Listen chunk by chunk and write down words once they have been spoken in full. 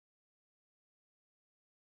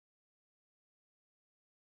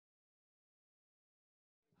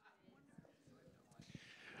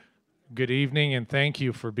Good evening, and thank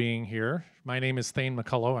you for being here. My name is Thane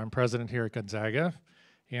McCullough. I'm president here at Gonzaga,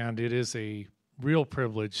 and it is a real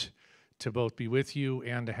privilege to both be with you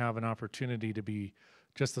and to have an opportunity to be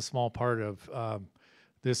just a small part of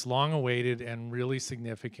this long-awaited and really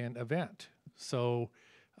significant event. So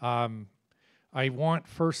I want,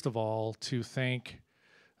 first of all, to thank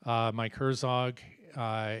Mike Herzog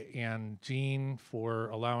and Jean for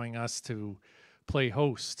allowing us to play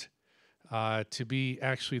host, to be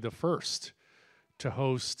actually the first to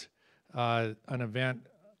host an event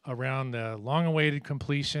around the long-awaited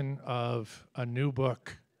completion of a new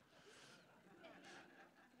book.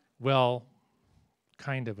 Well,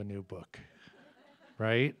 kind of a new book,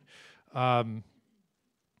 right? And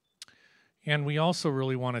we also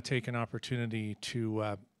really want to take an opportunity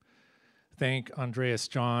to thank Andreas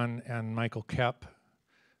John and Michael Koepp,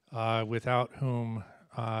 without whom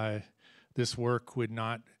this work would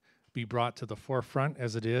not be brought to the forefront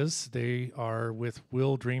as it is. They are with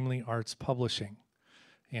Will Dreamley Arts Publishing,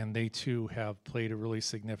 and they too have played a really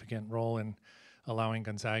significant role in allowing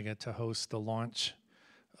Gonzaga to host the launch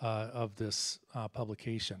of this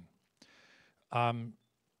publication. All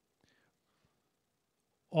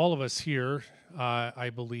of us here, I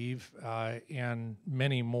believe, and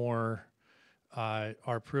many more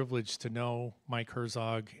are privileged to know Mike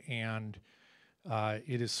Herzog, and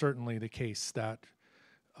it is certainly the case that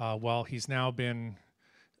while he's now been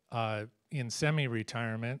in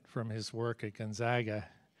semi-retirement from his work at Gonzaga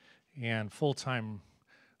and full-time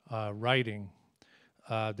writing,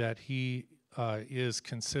 that he is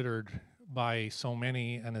considered by so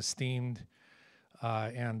many an esteemed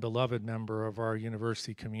and beloved member of our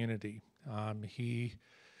university community. He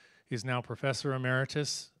is now Professor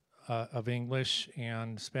Emeritus of English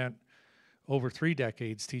and spent over 3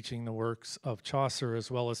 decades teaching the works of Chaucer as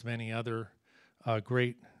well as many other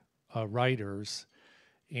great writers.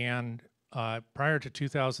 And prior to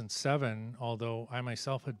 2007, although I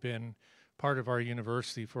myself had been part of our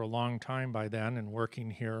university for a long time by then and working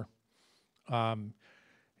here,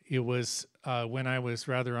 it was when I was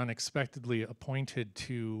rather unexpectedly appointed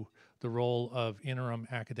to the role of interim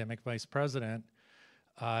academic vice president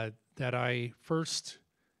that I first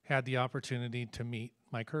had the opportunity to meet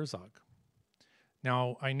Mike Herzog.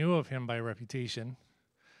 Now, I knew of him by reputation,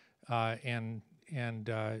 and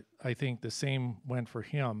I think the same went for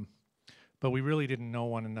him, but we really didn't know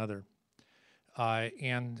one another.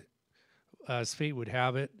 And as fate would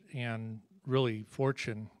have it, and really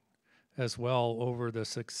fortune as well, over the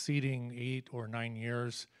succeeding 8 or 9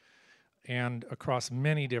 years, and across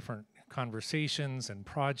many different conversations and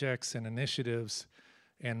projects and initiatives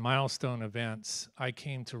and milestone events, I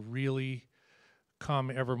came to really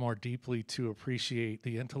come ever more deeply to appreciate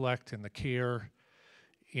the intellect and the care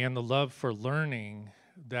and the love for learning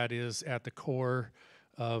that is at the core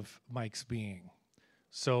of Mike's being.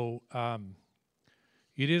 So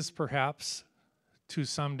it is perhaps to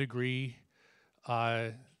some degree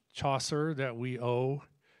Chaucer that we owe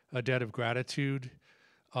a debt of gratitude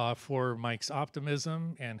for Mike's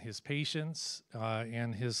optimism and his patience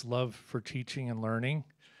and his love for teaching and learning.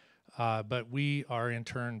 But we are in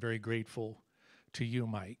turn very grateful to you,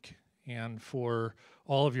 Mike, and for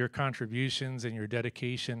all of your contributions and your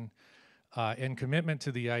dedication and commitment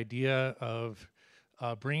to the idea of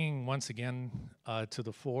bringing once again to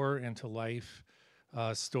the fore and to life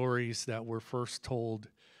stories that were first told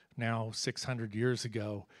now 600 years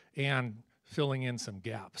ago, and filling in some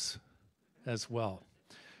gaps as well.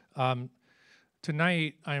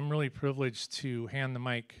 Tonight, I'm really privileged to hand the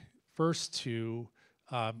mic first to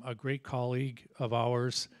a great colleague of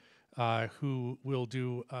ours who will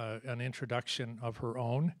do an introduction of her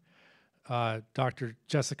own. Dr.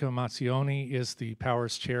 Jessica Mazzioni is the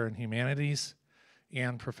Powers Chair in Humanities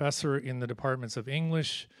and professor in the departments of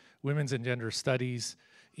English, Women's and Gender Studies,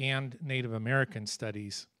 and Native American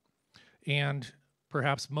Studies. And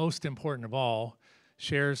perhaps most important of all,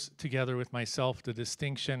 shares together with myself the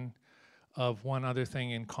distinction of one other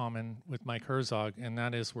thing in common with Mike Herzog, and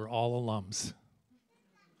that is we're all alums.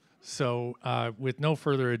 So with no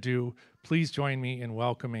further ado, please join me in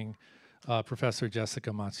welcoming Professor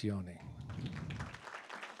Jessica Mazzioni.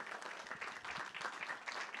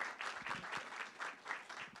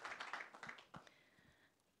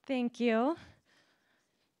 Thank you.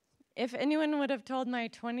 If anyone would have told my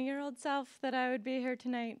 20-year-old self that I would be here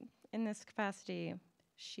tonight in this capacity,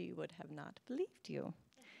 she would have not believed you.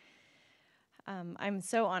 I'm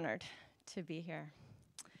so honored to be here.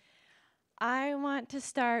 I want to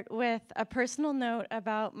start with a personal note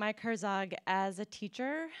about Mike Herzog as a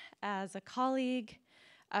teacher, as a colleague,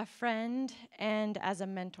 a friend, and as a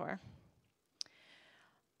mentor.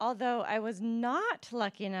 although I was not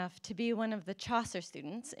lucky enough to be one of the Chaucer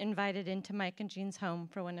students invited into Mike and Jean's home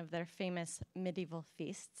for one of their famous medieval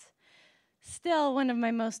feasts, still one of my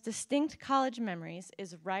most distinct college memories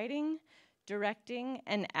is writing, directing,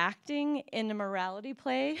 and acting in a morality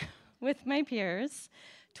play with my peers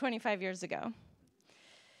 25 years ago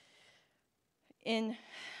in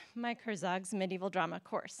Mike Herzog's medieval drama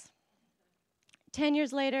course. 10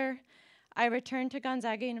 years later, I returned to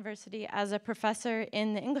Gonzaga University as a professor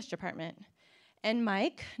in the English department. And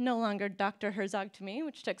Mike, no longer Dr. Herzog to me,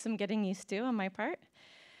 which took some getting used to on my part,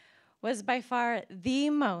 was by far the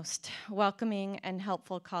most welcoming and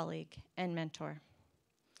helpful colleague and mentor.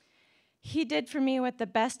 He did for me what the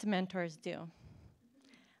best mentors do.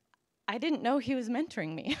 I didn't know he was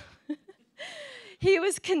mentoring me. He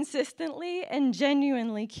was consistently and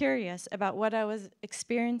genuinely curious about what I was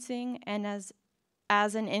experiencing and as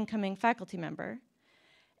an incoming faculty member.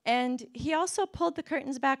 And he also pulled the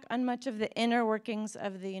curtains back on much of the inner workings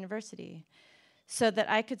of the university so that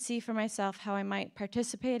I could see for myself how I might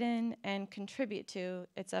participate in and contribute to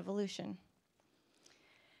its evolution.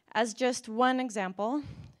 As just one example,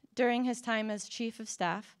 during his time as chief of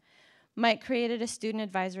staff, Mike created a student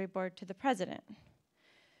advisory board to the president.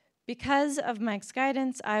 Because of Mike's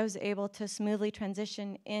guidance, I was able to smoothly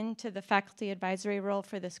transition into the faculty advisory role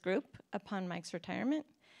for this group upon Mike's retirement.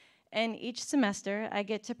 And each semester, I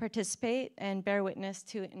get to participate and bear witness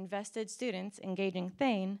to invested students engaging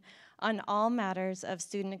Thane on all matters of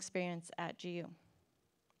student experience at GU.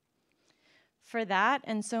 For that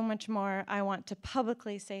and so much more, I want to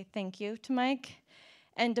publicly say thank you to Mike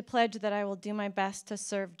and to pledge that I will do my best to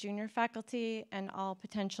serve junior faculty and all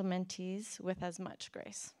potential mentees with as much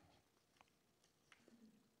grace.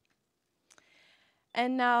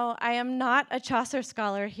 And now, I am not a Chaucer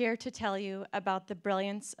scholar here to tell you about the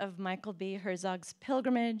brilliance of Michael B. Herzog's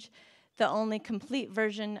Pilgrimage, the only complete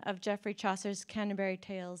version of Geoffrey Chaucer's Canterbury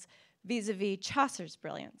Tales vis-a-vis Chaucer's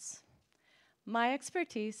brilliance. My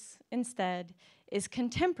expertise, instead, is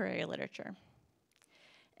contemporary literature.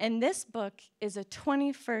 And this book is a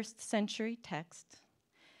 21st century text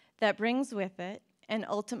that brings with it and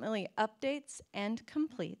ultimately updates and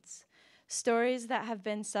completes stories that have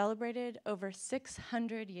been celebrated over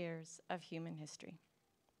 600 years of human history.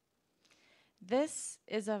 This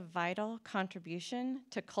is a vital contribution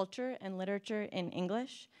to culture and literature in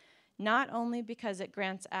English, not only because it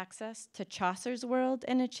grants access to Chaucer's world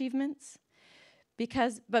and achievements,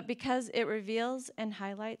 but because it reveals and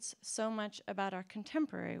highlights so much about our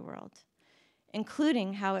contemporary world,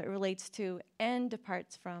 including how it relates to and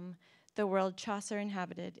departs from the world Chaucer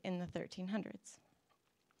inhabited in the 1300s.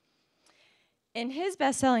 In his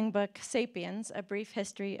best-selling book, *Sapiens: A Brief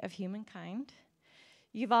History of Humankind*,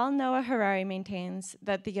 Yuval Noah Harari maintains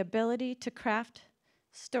that the ability to craft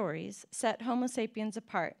stories set Homo sapiens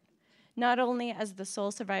apart, not only as the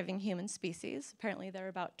sole surviving human species, apparently there were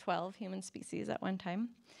about 12 human species at one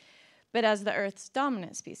time, but as the Earth's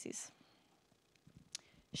dominant species.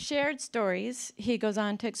 Shared stories, he goes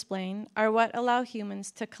on to explain, are what allow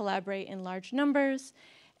humans to collaborate in large numbers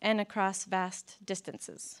and across vast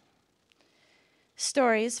distances.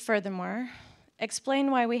 Stories, furthermore,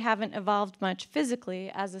 explain why we haven't evolved much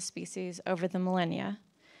physically as a species over the millennia.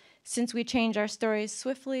 Since we change our stories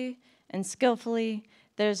swiftly and skillfully,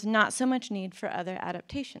 there's not so much need for other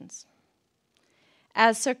adaptations.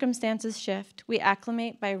 As circumstances shift, we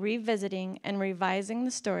acclimate by revisiting and revising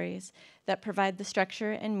the stories that provide the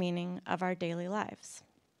structure and meaning of our daily lives.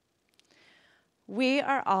 We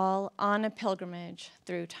are all on a pilgrimage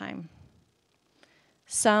through time.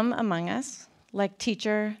 Some among us, like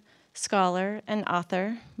teacher, scholar, and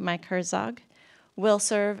author Mike Herzog, will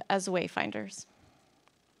serve as wayfinders.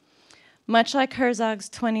 Much like Herzog's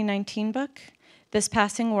 2019 book, This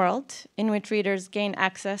Passing World, in which readers gain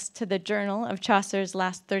access to the journal of Chaucer's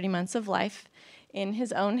last 30 months of life in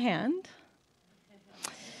his own hand.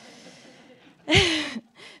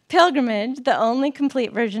 Pilgrimage, the only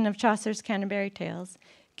complete version of Chaucer's Canterbury Tales,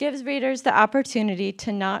 gives readers the opportunity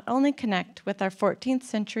to not only connect with our 14th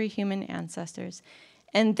century human ancestors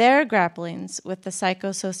and their grapplings with the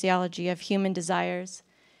psychosociology of human desires,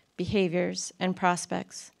 behaviors, and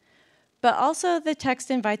prospects, but also the text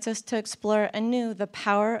invites us to explore anew the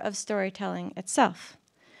power of storytelling itself,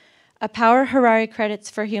 a power Harari credits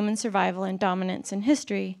for human survival and dominance in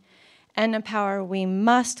history, and a power we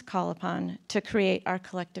must call upon to create our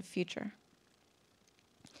collective future.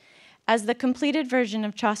 As the completed version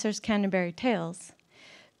of Chaucer's Canterbury Tales,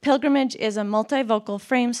 Pilgrimage is a multivocal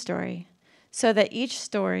frame story, so that each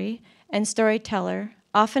story and storyteller,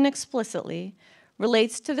 often explicitly,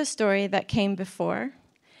 relates to the story that came before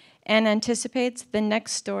and anticipates the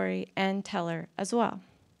next story and teller as well.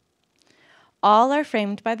 All are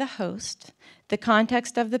framed by the host, the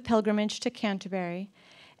context of the pilgrimage to Canterbury,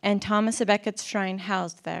 and Thomas à Becket's shrine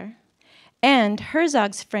housed there, and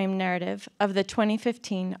Herzog's framed narrative of the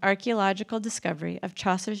 2015 archaeological discovery of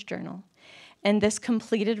Chaucer's journal, and this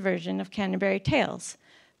completed version of Canterbury Tales,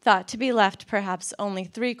 thought to be left perhaps only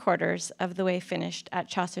 3/4 of the way finished at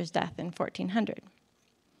Chaucer's death in 1400.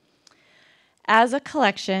 As a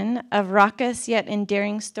collection of raucous yet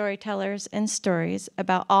endearing storytellers and stories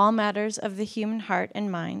about all matters of the human heart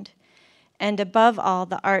and mind, and above all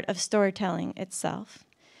the art of storytelling itself,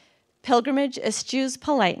 Pilgrimage eschews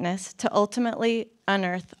politeness to ultimately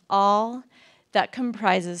unearth all that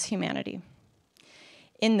comprises humanity.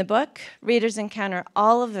 In the book, readers encounter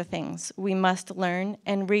all of the things we must learn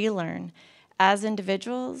and relearn as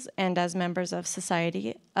individuals and as members of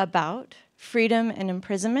society about freedom and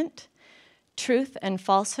imprisonment, truth and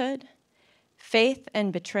falsehood, faith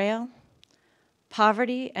and betrayal,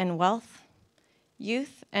 poverty and wealth,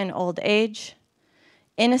 youth and old age,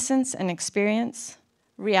 innocence and experience,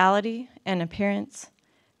 reality and appearance,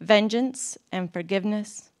 vengeance and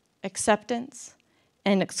forgiveness, acceptance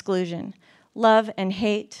and exclusion, love and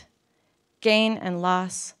hate, gain and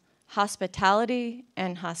loss, hospitality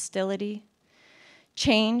and hostility,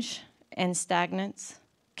 change and stagnance,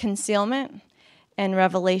 concealment and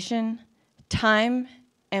revelation, time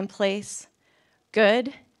and place,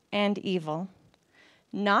 good and evil,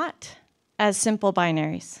 not as simple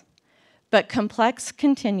binaries, but complex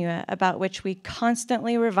continua about which we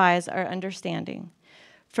constantly revise our understanding,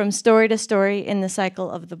 from story to story in the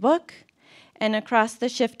cycle of the book and across the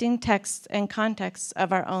shifting texts and contexts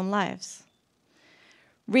of our own lives.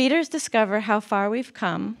 Readers discover how far we've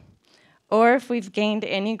come, or if we've gained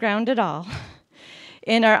any ground at all,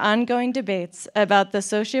 in our ongoing debates about the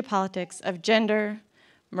sociopolitics of gender,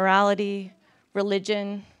 morality,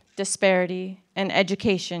 religion, disparity, and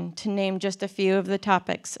education, to name just a few of the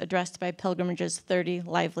topics addressed by Pilgrimage's 30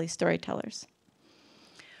 lively storytellers.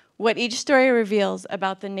 What each story reveals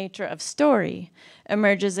about the nature of story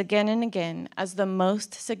emerges again and again as the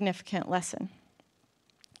most significant lesson.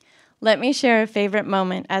 Let me share a favorite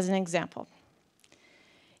moment as an example.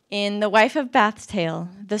 In The Wife of Bath's Tale,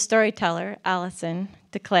 the storyteller, Alison,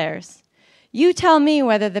 declares, "You tell me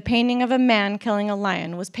whether the painting of a man killing a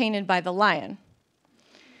lion was painted by the lion.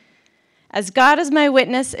 As God is my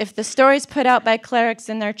witness, if the stories put out by clerics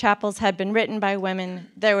in their chapels had been written by women,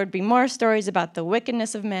 there would be more stories about the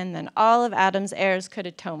wickedness of men than all of Adam's heirs could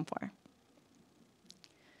atone for."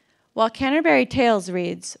 While Canterbury Tales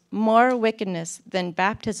reads, "More wickedness than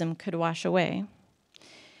baptism could wash away,"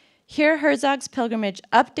 here Herzog's Pilgrimage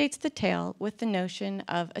updates the tale with the notion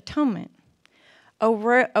of atonement, a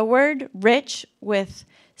word rich with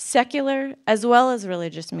secular as well as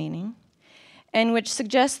religious meaning, and which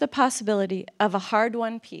suggests the possibility of a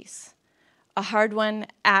hard-won peace, a hard-won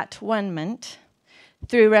at-one-ment,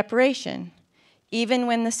 through reparation, even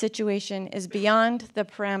when the situation is beyond the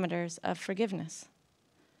parameters of forgiveness.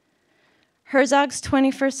 Herzog's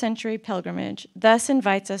 21st century pilgrimage thus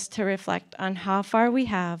invites us to reflect on how far we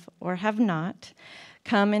have, or have not,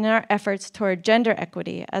 come in our efforts toward gender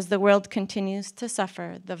equity as the world continues to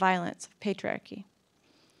suffer the violence of patriarchy.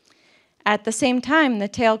 At the same time, the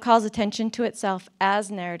tale calls attention to itself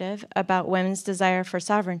as narrative about women's desire for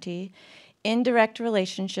sovereignty in direct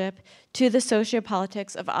relationship to the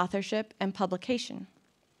sociopolitics of authorship and publication.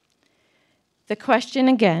 The question,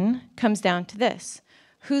 again, comes down to this: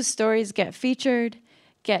 whose stories get featured,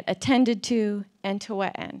 get attended to, and to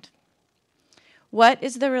what end? What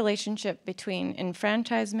is the relationship between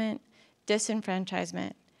enfranchisement,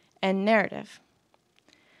 disenfranchisement, and narrative?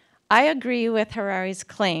 I agree with Harari's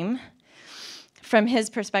claim, from his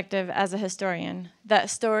perspective as a historian, that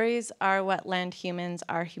stories are what lend humans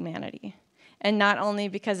our humanity. And not only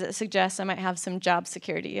because it suggests I might have some job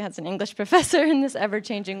security as an English professor in this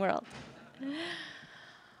ever-changing world.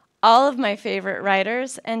 All of my favorite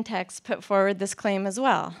writers and texts put forward this claim as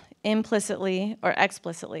well, implicitly or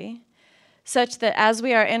explicitly, such that as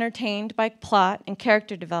we are entertained by plot and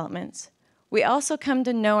character developments, we also come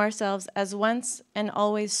to know ourselves as once and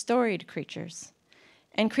always storied creatures,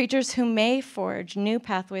 and creatures who may forge new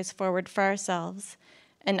pathways forward for ourselves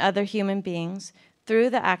and other human beings through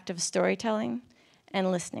the act of storytelling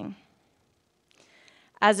and listening.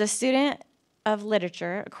 As a student of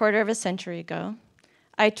literature a quarter of a century ago,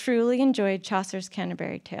 I truly enjoyed Chaucer's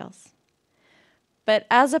Canterbury Tales. But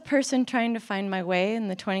as a person trying to find my way in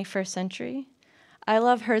the 21st century, I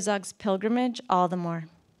love Herzog's Pilgrimage all the more.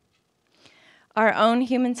 Our own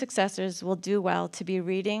human successors will do well to be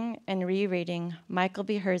reading and rereading Michael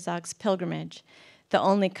B. Herzog's Pilgrimage, the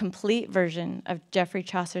only complete version of Geoffrey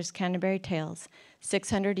Chaucer's Canterbury Tales,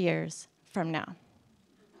 600 years from now.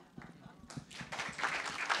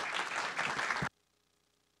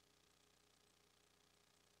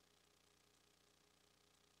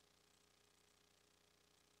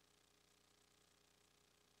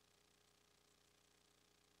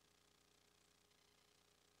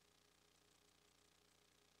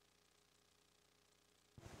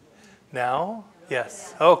 Now?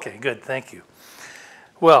 Yes. Okay, good. Thank you.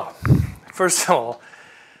 Well, first of all,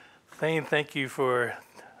 thank you for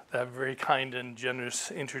that very kind and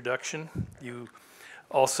generous introduction. You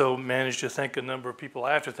also managed to thank a number of people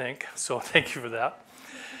I have to thank, so thank you for that.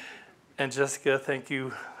 And Jessica, thank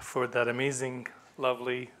you for that amazing,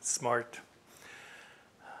 lovely, smart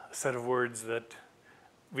set of words that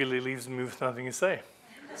really leaves me with nothing to say.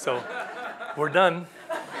 So we're done.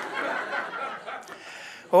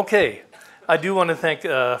 Okay, I do want to thank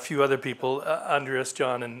a few other people, Andreas,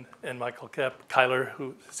 John, and Michael Kyler,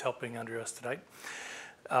 who is helping Andreas tonight.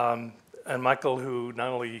 And Michael, who not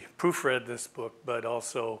only proofread this book, but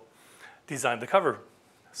also designed the cover.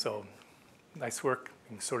 So nice work.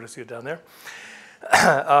 You can sort of see it down there.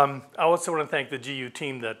 I also want to thank the GU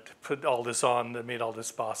team that put all this on, that made all this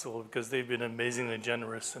possible, because they've been amazingly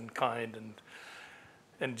generous and kind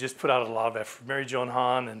and just put out a lot of effort. Mary Joan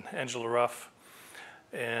Hahn and Angela Ruff.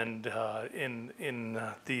 And in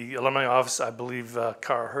the alumni office, I believe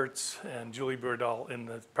Cara Hertz and Julie Birdall in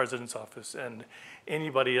the president's office, and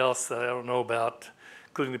anybody else that I don't know about,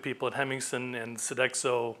 including the people at Hemmingson and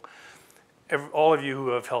Sodexo, all of you who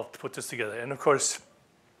have helped put this together. And of course,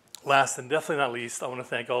 last and definitely not least, I want to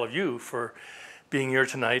thank all of you for being here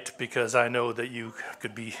tonight, because I know that you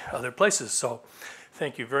could be other places. So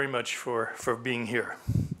thank you very much for being here.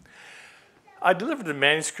 I delivered the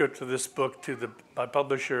manuscript of this book to my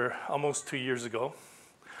publisher almost 2 years ago.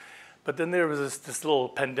 But then there was this little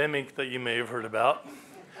pandemic that you may have heard about.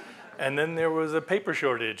 And then there was a paper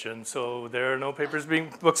shortage, and so there are no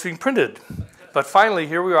books being printed. But finally,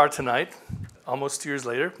 here we are tonight, almost 2 years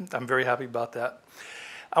later. I'm very happy about that.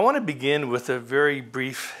 I want to begin with a very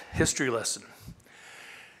brief history lesson.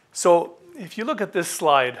 So if you look at this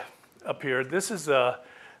slide up here, this is a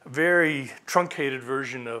very truncated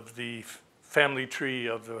version of the family tree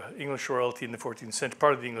of the English royalty in the 14th century,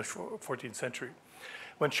 part of the English 14th century.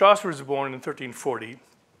 When Chaucer was born in 1340,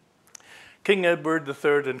 King Edward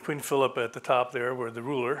III and Queen Philippa at the top there were the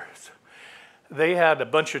rulers. They had a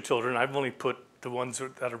bunch of children. I've only put the ones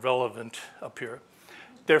that are relevant up here.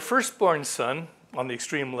 Their firstborn son, on the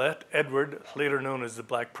extreme left, Edward, later known as the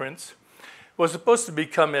Black Prince, was supposed to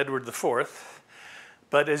become Edward IV,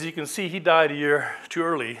 but as you can see, he died a year too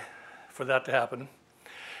early for that to happen.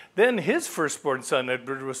 Then his firstborn son,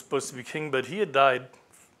 Edward, was supposed to be king, but he had died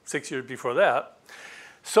 6 years before that.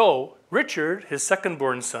 So Richard, his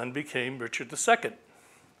second-born son, became Richard II,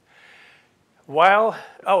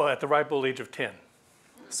 at the ripe old age of 10.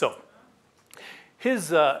 So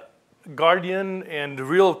his guardian and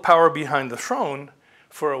real power behind the throne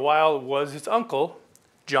for a while was his uncle,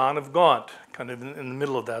 John of Gaunt, kind of in the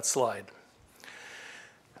middle of that slide.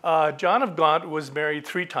 John of Gaunt was married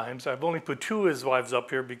 3 times. I've only put 2 of his wives up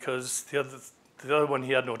here because the other one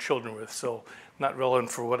he had no children with, so not relevant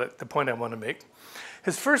for the point I want to make.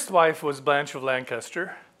 His first wife was Blanche of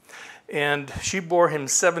Lancaster, and she bore him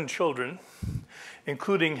 7 children,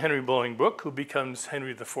 including Henry Bolingbroke, who becomes Henry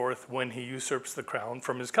IV when he usurps the crown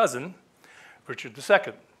from his cousin, Richard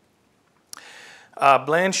II.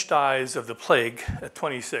 Blanche dies of the plague at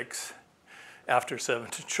 26, after 7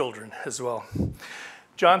 children as well.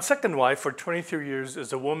 John's second wife for 23 years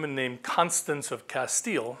is a woman named Constance of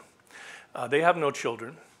Castile. They have no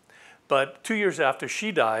children, but 2 years after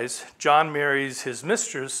she dies, John marries his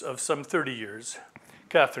mistress of some 30 years,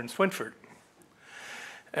 Catherine Swynford.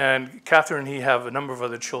 And Catherine and he have a number of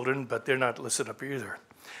other children, but they're not listed up here either.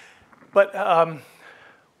 But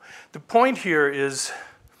the point here is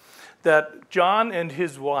that John and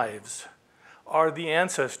his wives are the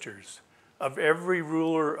ancestors of every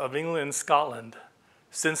ruler of England and Scotland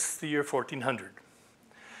since the year 1400.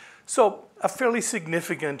 So a fairly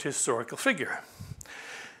significant historical figure.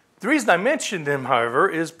 The reason I mentioned him, however,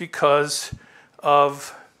 is because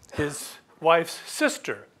of his wife's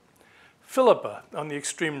sister, Philippa, on the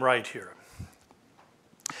extreme right here.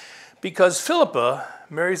 Because Philippa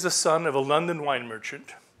marries the son of a London wine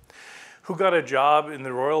merchant who got a job in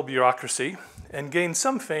the royal bureaucracy and gained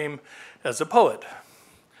some fame as a poet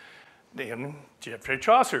named Geoffrey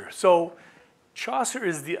Chaucer. So Chaucer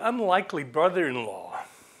is the unlikely brother-in-law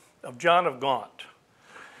of John of Gaunt.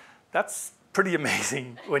 That's pretty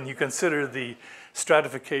amazing when you consider the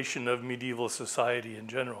stratification of medieval society in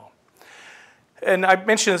general. And I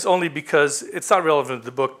mention this only because it's not relevant to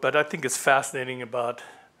the book, but I think it's fascinating about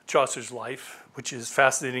Chaucer's life, which is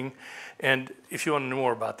fascinating. And if you want to know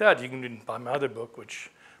more about that, you can buy my other book, which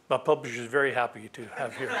my publisher is very happy to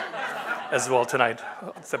have here as well tonight.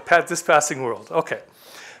 It's This Passing World. Okay.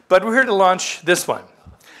 But we're here to launch this one.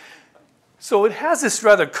 So it has this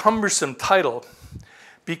rather cumbersome title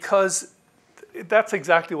because that's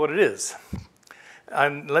exactly what it is.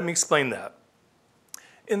 And let me explain that.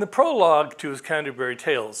 In the prologue to his Canterbury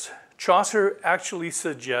Tales, Chaucer actually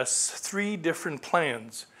suggests 3 different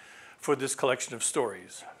plans for this collection of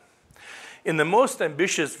stories. In the most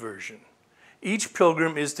ambitious version, each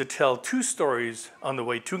pilgrim is to tell 2 stories on the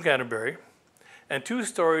way to Canterbury and 2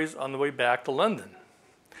 stories on the way back to London.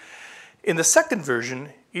 In the second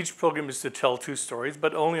version, each pilgrim is to tell 2 stories,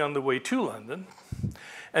 but only on the way to London.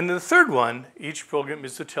 And in the third one, each pilgrim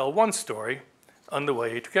is to tell 1 story on the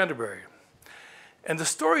way to Canterbury. And the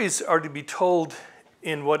stories are to be told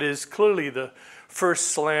in what is clearly the first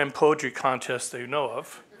slam poetry contest that you know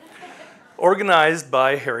of, organized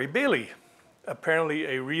by Harry Bailey, apparently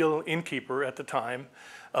a real innkeeper at the time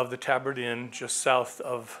of the Tabard Inn just south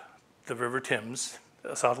of the River Thames,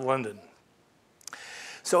 south of London.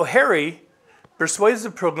 So Harry persuades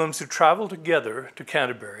the pilgrims to travel together to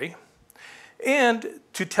Canterbury and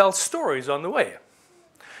to tell stories on the way.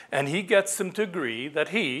 And he gets them to agree that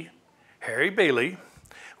he, Harry Bailey,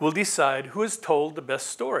 will decide who has told the best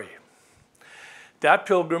story. That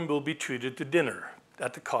pilgrim will be treated to dinner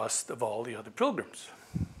at the cost of all the other pilgrims.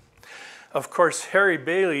 Of course, Harry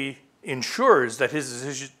Bailey ensures that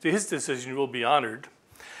his decision will be honored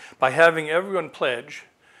by having everyone pledge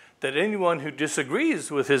that anyone who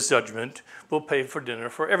disagrees with his judgment will pay for dinner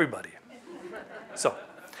for everybody. So,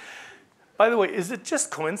 by the way, is it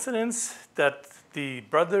just coincidence that the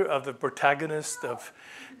brother of the protagonist of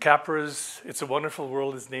Capra's It's a Wonderful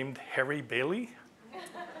World is named Harry Bailey?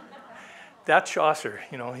 That Chaucer,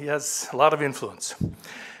 you know, he has a lot of influence.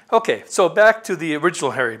 Okay, so back to the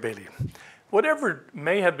original Harry Bailey. Whatever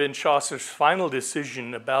may have been Chaucer's final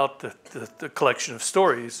decision about the collection of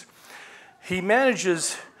stories, he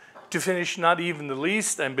manages to finish not even the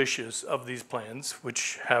least ambitious of these plans,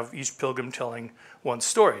 which have each pilgrim telling 1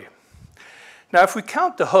 story. Now, if we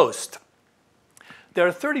count the host, there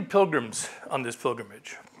are 30 pilgrims on this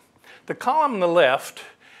pilgrimage. The column on the left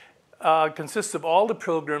consists of all the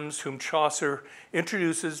pilgrims whom Chaucer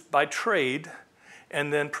introduces by trade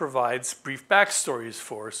and then provides brief backstories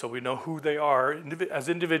for, so we know who they are as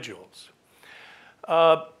individuals.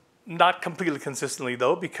 Not completely consistently,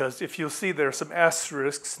 though, because if you'll see there are some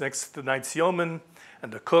asterisks next to the knight's yeoman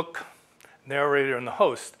and the cook, narrator, and the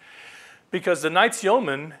host, because the knight's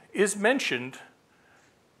yeoman is mentioned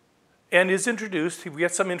and is introduced. We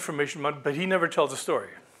get some information about it, but he never tells a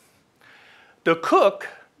story. The cook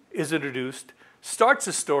is introduced, starts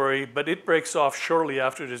a story, but it breaks off shortly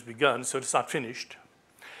after it has begun, so it's not finished.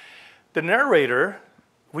 The narrator,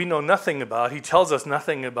 we know nothing about. He tells us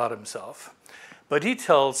nothing about himself. But he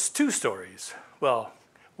tells 2 stories. Well,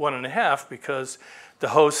 1.5, because the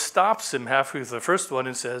host stops him halfway through the first one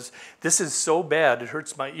and says, "This is so bad, it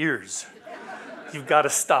hurts my ears. You've got to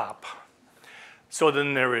stop." So then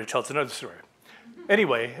the narrator tells another story.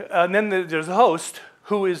 Anyway, and then there's a host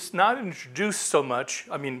who is not introduced so much.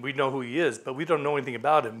 I mean, we know who he is, but we don't know anything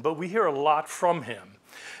about him. But we hear a lot from him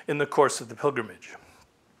in the course of the pilgrimage.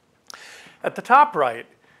 At the top right,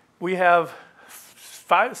 we have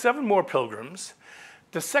 7 more pilgrims.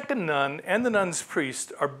 The second nun and the nun's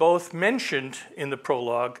priest are both mentioned in the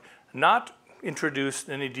prologue, not introduced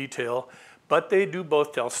in any detail, but they do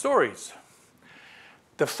both tell stories.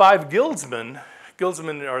 The 5 guildsmen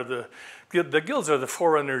are the guilds are the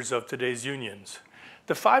forerunners of today's unions.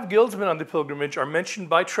 The 5 guildsmen on the pilgrimage are mentioned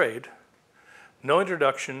by trade, no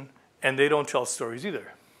introduction, and they don't tell stories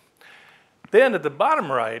either. Then at the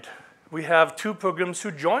bottom right, we have 2 pilgrims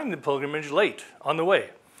who joined the pilgrimage late on the way.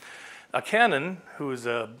 A canon, who is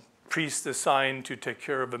a priest assigned to take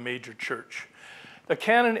care of a major church. The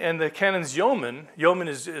canon and the canon's yeoman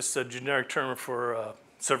is a generic term for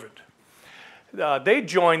servant. They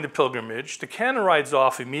join the pilgrimage. The canon rides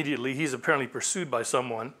off immediately. He's apparently pursued by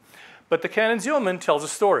someone. But the canon's yeoman tells a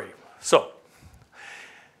story. So,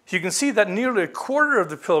 you can see that nearly a quarter of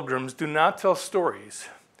the pilgrims do not tell stories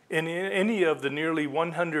in any of the nearly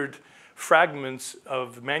 100 fragments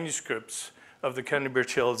of manuscripts of the Canterbury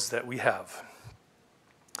Tales that we have.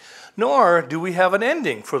 Nor do we have an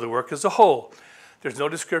ending for the work as a whole. There's no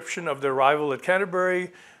description of the arrival at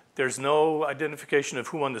Canterbury. There's no identification of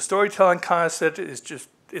who won the storytelling contest.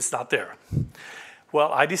 It's not there.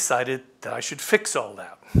 Well, I decided that I should fix all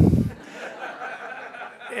that.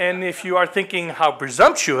 And if you are thinking how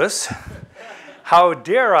presumptuous, how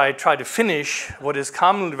dare I try to finish what is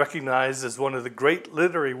commonly recognized as one of the great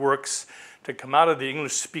literary works to come out of the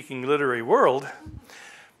English-speaking literary world?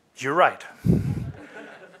 You're right.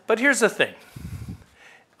 But here's the thing.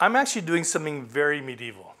 I'm actually doing something very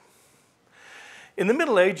medieval. In the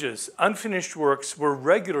Middle Ages, unfinished works were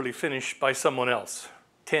regularly finished by someone else,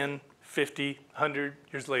 10, 50, 100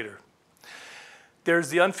 years later. There's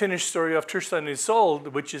the unfinished story of Tristan and Isolde,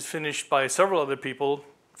 which is finished by several other people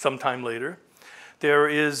sometime later. There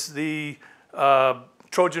is the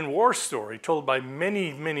Trojan War story told by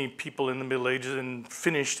many, many people in the Middle Ages and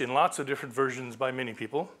finished in lots of different versions by many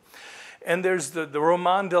people. And there's the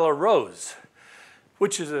Roman de la Rose,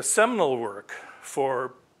 which is a seminal work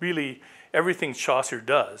for really everything Chaucer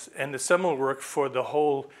does, and a seminal work for the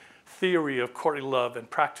whole theory of courtly love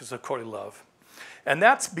and practice of courtly love. And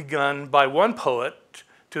that's begun by one poet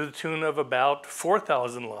to the tune of about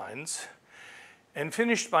 4,000 lines, and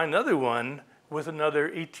finished by another one with another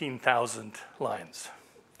 18,000 lines.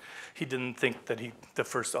 He didn't think that the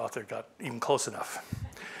first author got even close enough.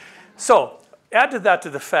 So add to that to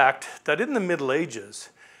the fact that in the Middle Ages,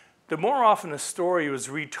 the more often a story was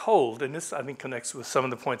retold, and this I think connects with some of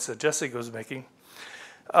the points that Jessica was making,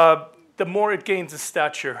 the more it gains in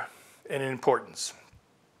stature and in importance.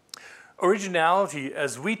 Originality,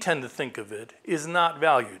 as we tend to think of it, is not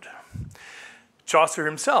valued. Chaucer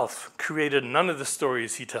himself created none of the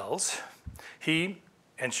stories he tells. He,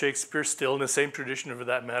 and Shakespeare still in the same tradition for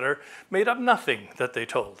that matter, made up nothing that they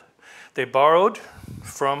told. They borrowed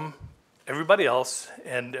from everybody else,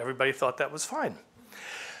 and everybody thought that was fine.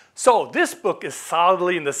 So this book is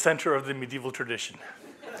solidly in the center of the medieval tradition,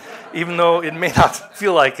 even though it may not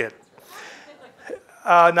feel like it.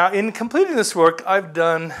 Now, in completing this work, I've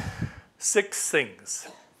done 6 things.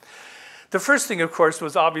 The first thing, of course,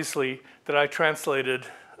 was obviously that I translated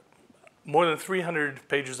more than 300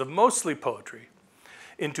 pages of mostly poetry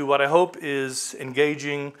into what I hope is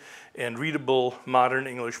engaging and readable modern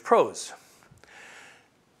English prose.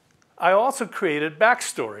 I also created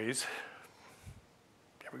backstories,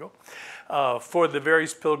 there we go, for the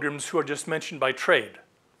various pilgrims who are just mentioned by trade.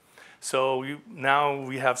 So now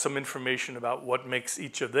we have some information about what makes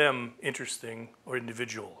each of them interesting or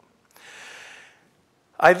individual.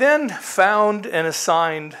 I then found and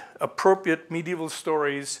assigned appropriate medieval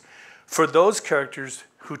stories for those characters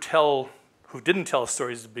who didn't tell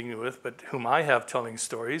stories to begin with, but whom I have telling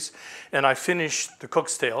stories. And I finished The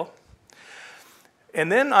Cook's Tale.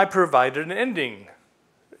 And then I provided an ending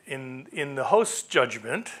in the host's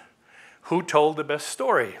judgment, who told the best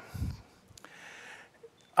story.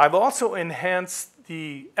 I've also enhanced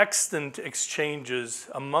the extant exchanges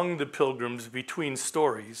among the pilgrims between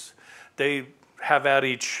stories. They have at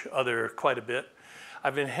each other quite a bit.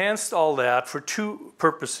 I've enhanced all that for 2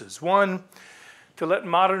 purposes. One, to let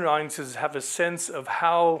modern audiences have a sense of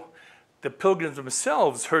how the pilgrims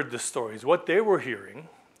themselves heard the stories, what they were hearing,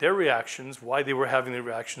 their reactions, why they were having the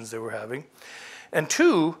reactions they were having. And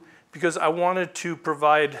 2, because I wanted to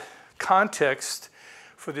provide context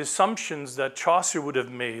for the assumptions that Chaucer would have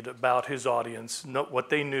made about his audience, what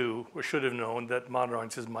they knew or should have known that modern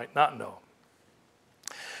audiences might not know.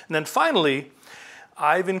 And then finally,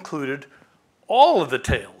 I've included all of the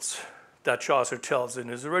tales that Chaucer tells in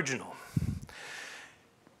his original.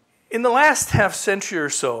 In the last half century or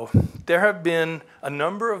so, there have been a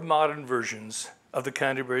number of modern versions of the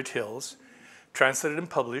Canterbury Tales translated and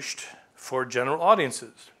published for general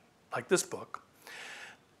audiences, like this book.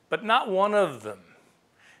 But not one of them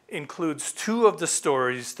includes 2 of the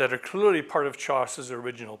stories that are clearly part of Chaucer's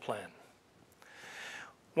original plan.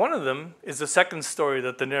 One of them is the second story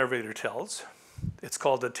that the narrator tells. It's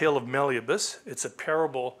called The Tale of Meliabus. It's a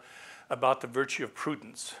parable about the virtue of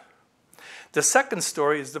prudence. The second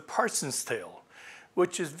story is the Parson's Tale,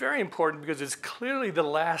 which is very important because it's clearly the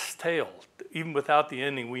last tale. Even without the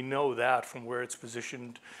ending, we know that from where it's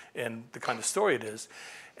positioned and the kind of story it is.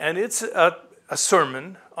 And it's a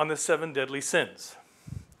sermon on the 7 deadly sins.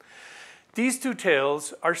 These 2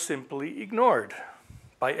 tales are simply ignored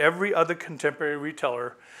by every other contemporary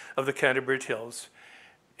reteller of the Canterbury Tales,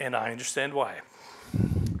 and I understand why.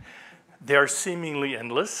 They are seemingly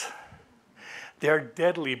endless, they are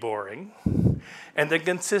deadly boring, and they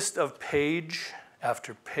consist of page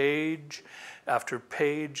after page after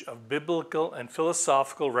page of biblical and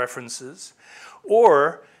philosophical references,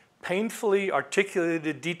 or painfully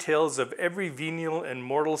articulated details of every venial and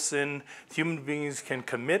mortal sin human beings can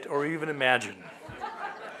commit or even imagine.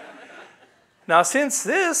 Now, since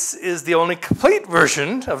this is the only complete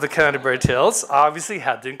version of the Canterbury Tales, I obviously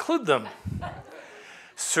had to include them,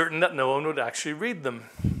 certain that no one would actually read them.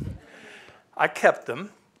 I kept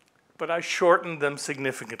them, but I shortened them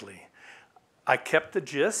significantly. I kept the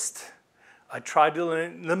gist. I tried to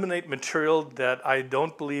eliminate material that I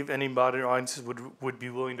don't believe any modern audiences would be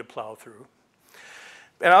willing to plow through.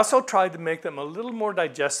 And I also tried to make them a little more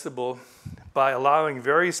digestible by allowing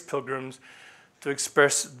various pilgrims to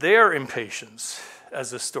express their impatience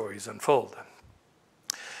as the stories unfold.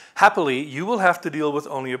 Happily, you will have to deal with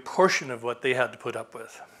only a portion of what they had to put up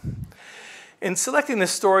with. In selecting the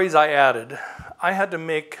stories I added, I had to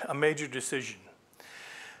make a major decision.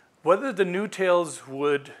 Whether the new tales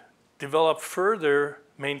would develop further,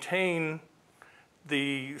 maintain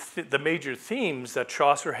the major themes that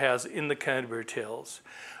Chaucer has in the Canterbury Tales,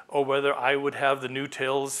 or whether I would have the new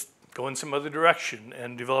tales go in some other direction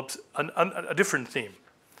and develop a different theme.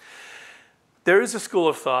 There is a school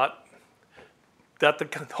of thought that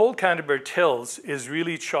the whole Canterbury Tales is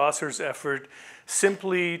really Chaucer's effort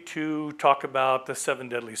simply to talk about the 7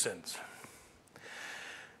 deadly sins.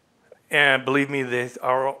 And believe me, they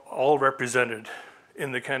are all represented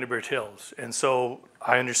in the Canterbury Tales. And so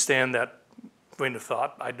I understand that train of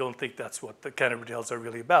thought. I don't think that's what the Canterbury Tales are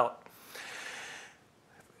really about.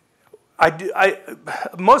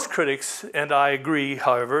 Most critics, and I agree,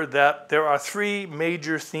 however, that there are 3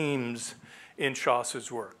 major themes in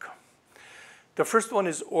Chaucer's work. The first one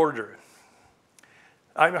is order.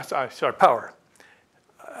 Power.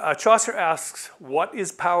 Chaucer asks, what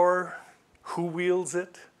is power? Who wields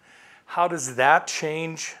it? How does that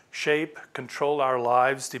change, shape, control our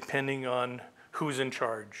lives depending on who's in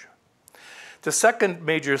charge? The second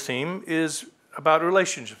major theme is about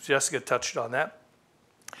relationships. Jessica touched on that.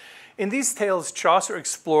 In these tales, Chaucer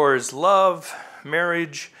explores love,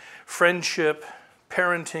 marriage, friendship,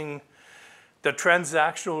 parenting, the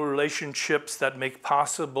transactional relationships that make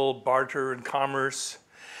possible barter and commerce,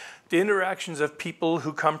 the interactions of people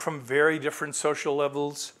who come from very different social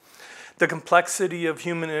levels, the complexity of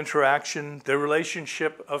human interaction, the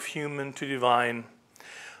relationship of human to divine,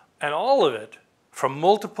 and all of it from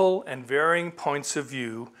multiple and varying points of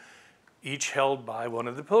view, each held by one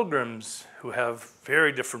of the pilgrims who have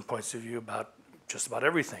very different points of view about just about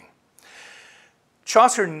everything.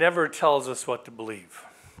 Chaucer never tells us what to believe,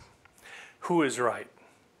 who is right,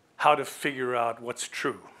 how to figure out what's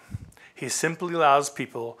true. He simply allows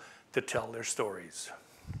people to tell their stories.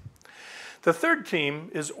 The third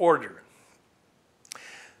theme is order.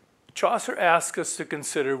 Chaucer asks us to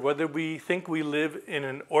consider whether we think we live in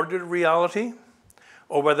an ordered reality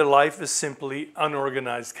or whether life is simply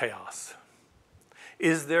unorganized chaos.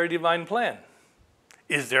 Is there a divine plan?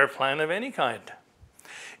 Is there a plan of any kind?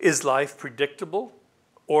 Is life predictable,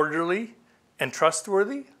 orderly, and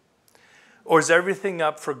trustworthy? Or is everything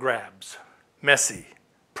up for grabs, messy,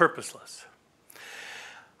 purposeless?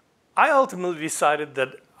 I ultimately decided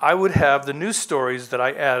that I would have the new stories that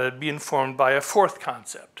I added be informed by a fourth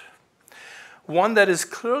concept, one that is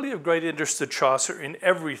clearly of great interest to Chaucer in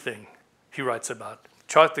everything he writes about,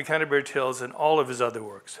 the Canterbury Tales and all of his other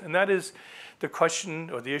works, and that is the question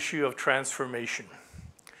or the issue of transformation.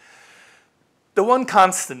 The one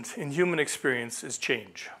constant in human experience is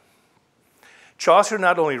change. Chaucer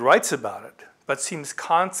not only writes about it, but seems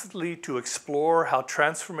constantly to explore how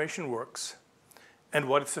transformation works and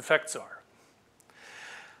what its effects are,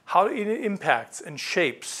 how it impacts and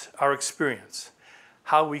shapes our experience,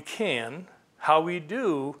 how we can, how we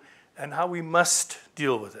do, and how we must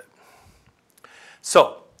deal with it.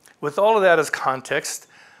 So, with all of that as context,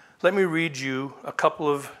 let me read you a couple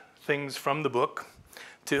of things from the book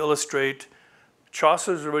to illustrate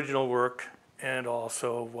Chaucer's original work and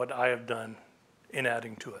also what I have done in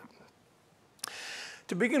adding to it.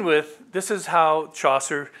 To begin with, this is how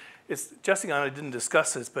Chaucer, Jessica and I didn't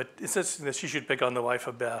discuss this, but it's interesting that she should pick on the wife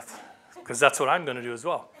of Bath, because that's what I'm going to do as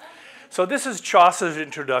well. So this is Chaucer's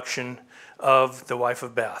introduction of the wife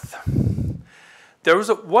of Bath. There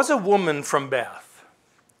was a woman from Bath,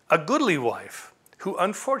 a goodly wife, who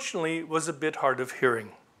unfortunately was a bit hard of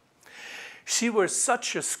hearing. She was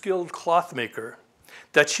such a skilled clothmaker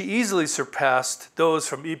that she easily surpassed those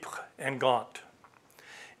from Ypres and Gaunt.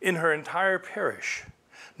 In her entire parish,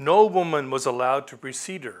 no woman was allowed to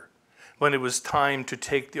precede her when it was time to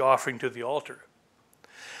take the offering to the altar.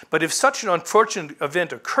 But if such an unfortunate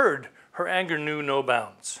event occurred, her anger knew no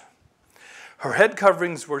bounds. Her head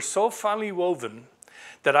coverings were so finely woven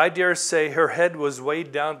that I dare say her head was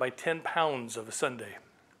weighed down by 10 pounds of a Sunday.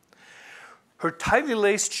 Her tightly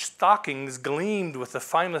laced stockings gleamed with the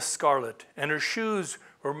finest scarlet, and her shoes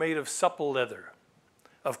were made of supple leather,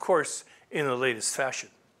 of course, in the latest fashion.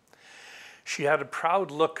 She had a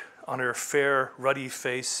proud look on her fair, ruddy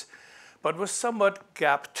face, but was somewhat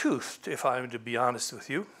gap-toothed, if I am to be honest with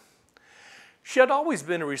you. She had always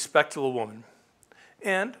been a respectable woman,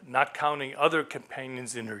 and, not counting other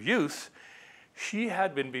companions in her youth, She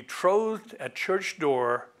had been betrothed at church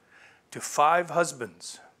door to 5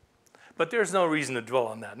 husbands. But there's no reason to dwell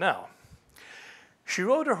on that now. She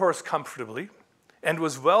rode her horse comfortably and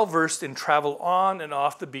was well versed in travel on and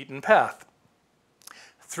off the beaten path.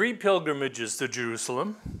 3 pilgrimages to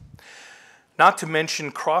Jerusalem, not to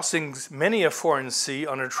mention crossing many a foreign sea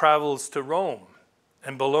on her travels to Rome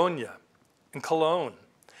and Bologna and Cologne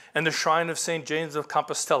and the shrine of St. James of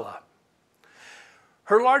Compostela.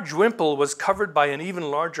 Her large wimple was covered by an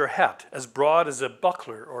even larger hat, as broad as a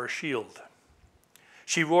buckler or a shield.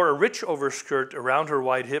 She wore a rich overskirt around her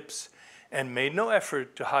wide hips and made no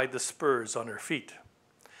effort to hide the spurs on her feet.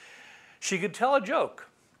 She could tell a joke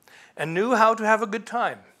and knew how to have a good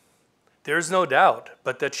time. There is no doubt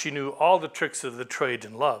but that she knew all the tricks of the trade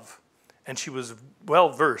in love, and she was well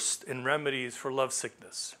versed in remedies for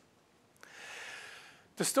lovesickness.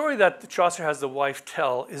 The story that Chaucer has the wife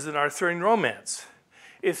tell is an Arthurian romance.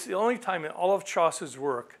 It's the only time in all of Chaucer's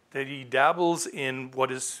work that he dabbles in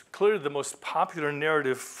what is clearly the most popular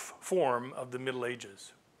narrative form of the Middle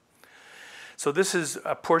Ages. So this is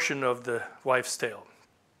a portion of the wife's tale.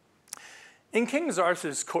 In King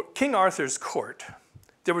Arthur's court,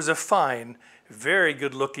 there was a fine, very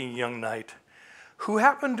good-looking young knight who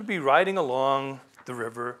happened to be riding along the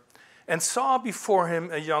river and saw before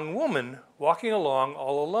him a young woman walking along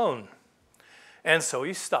all alone. And so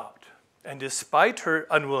he stopped, and despite her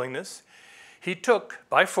unwillingness, he took,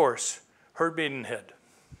 by force, her maidenhead.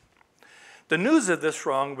 The news of this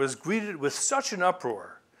wrong was greeted with such an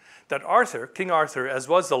uproar that Arthur, King Arthur, as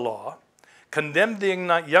was the law, condemned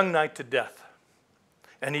the young knight to death,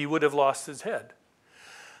 and he would have lost his head.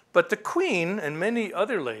 But the queen and many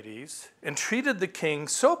other ladies entreated the king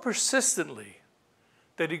so persistently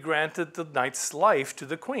that he granted the knight's life to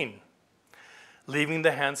the queen, leaving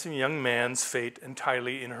the handsome young man's fate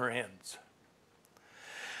entirely in her hands.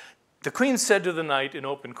 The queen said to the knight in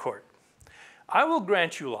open court, "I will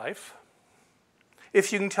grant you life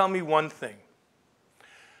if you can tell me one thing.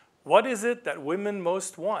 What is it that women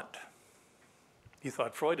most want?" You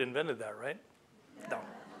thought Freud invented that, right? No.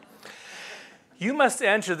 You must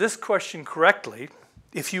answer this question correctly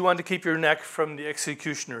if you want to keep your neck from the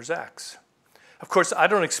executioner's axe. Of course, I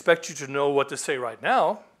don't expect you to know what to say right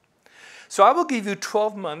now, so I will give you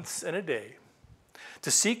 12 months and a day to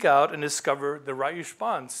seek out and discover the right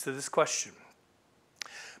response to this question.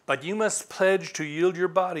 But you must pledge to yield your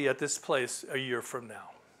body at this place a year from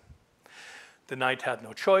now. The knight had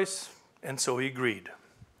no choice, and so he agreed.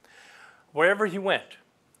 Wherever he went,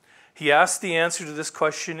 he asked the answer to this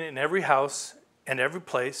question in every house and every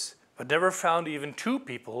place, but never found even 2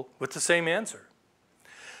 people with the same answer.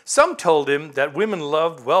 Some told him that women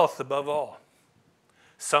loved wealth above all.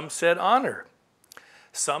 Some said honor.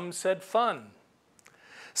 Some said fun.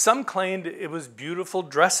 Some claimed it was beautiful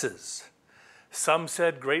dresses. Some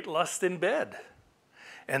said great lust in bed.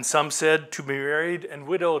 And some said to be married and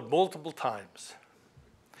widowed multiple times.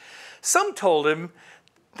 Some told him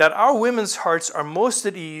that our women's hearts are most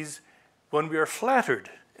at ease when we are flattered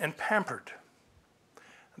and pampered.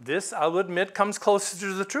 This, I'll admit, comes closer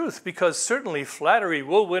to the truth, because certainly flattery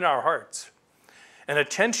will win our hearts, and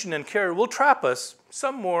attention and care will trap us,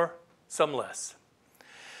 some more, some less.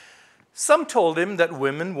 Some told him that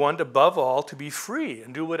women want above all to be free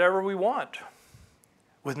and do whatever we want,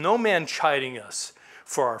 with no man chiding us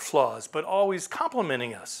for our flaws, but always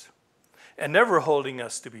complimenting us and never holding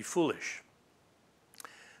us to be foolish.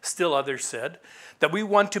 Still others said that we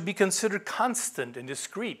want to be considered constant and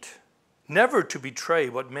discreet, never to betray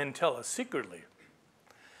what men tell us secretly.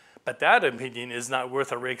 But that opinion is not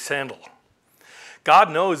worth a rake's handle. God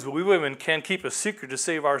knows we women can't keep a secret to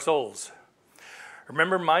save our souls.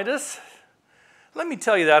 Remember Midas? Let me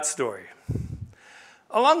tell you that story.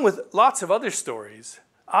 Along with lots of other stories,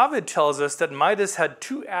 Ovid tells us that Midas had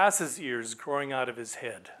 2 ass's ears growing out of his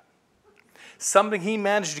head, something he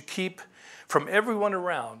managed to keep from everyone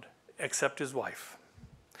around except his wife.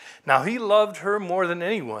 Now, he loved her more than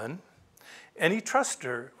anyone, and he trusted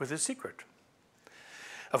her with his secret.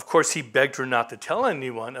 Of course, he begged her not to tell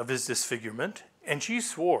anyone of his disfigurement, and she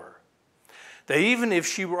swore that even if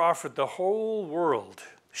she were offered the whole world,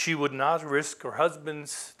 she would not risk her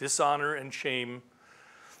husband's dishonor and shame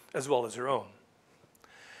as well as her own.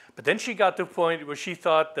 But then she got to the point where she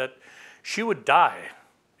thought that she would die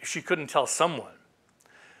if she couldn't tell someone.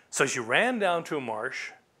 So she ran down to a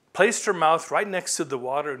marsh, placed her mouth right next to the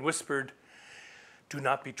water, and whispered, "Do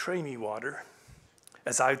not betray me, water,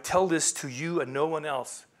 as I tell this to you and no one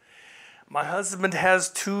else. My husband has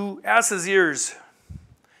 2 ass's ears."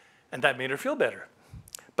 And that made her feel better.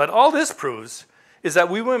 But all this proves is that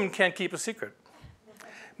we women can't keep a secret.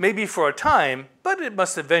 maybe for a time, but it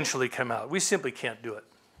must eventually come out. We simply can't do it.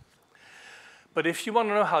 But if you want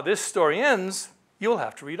to know how this story ends, you'll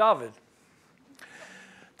have to read Ovid.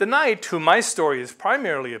 The knight, whom my story is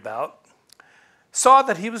primarily about, saw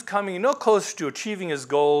that he was coming no closer to achieving his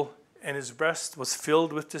goal, and his breast was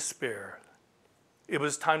filled with despair. It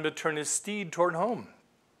was time to turn his steed toward home.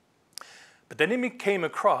 But then he came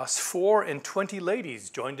across 24 ladies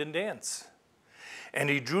joined in dance, and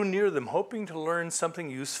he drew near them, hoping to learn something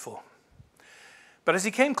useful. But as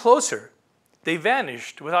he came closer, they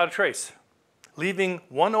vanished without a trace, leaving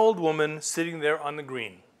one old woman sitting there on the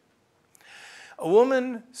green. A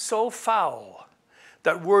woman so foul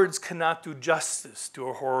that words cannot do justice to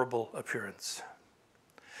her horrible appearance.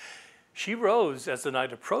 She rose as the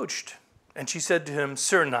knight approached, and she said to him,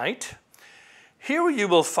 "Sir Knight, here you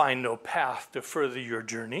will find no path to further your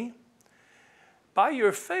journey. By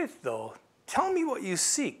your faith, though, tell me what you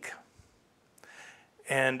seek,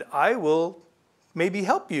 and I will maybe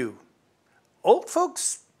help you. Old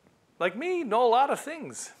folks like me know a lot of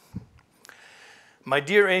things." "My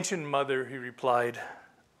dear ancient mother," he replied,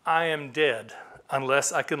 "I am dead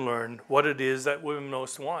unless I can learn what it is that women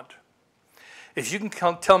most want. If you can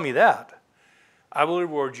tell me that, I will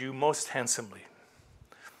reward you most handsomely."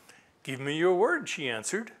 "Give me your word," she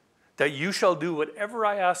answered, "that you shall do whatever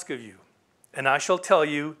I ask of you, and I shall tell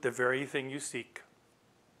you the very thing you seek."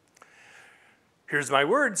 "Here's my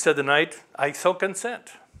word," said the knight, "I so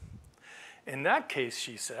consent." "In that case,"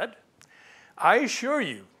 she said, "I assure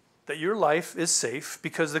you that your life is safe,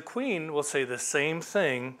 because the queen will say the same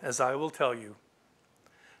thing as I will tell you.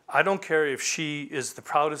 I don't care if she is the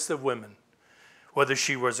proudest of women, whether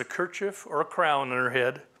she wears a kerchief or a crown on her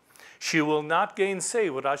head. She will not gainsay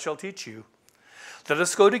what I shall teach you. Let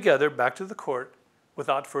us go together back to the court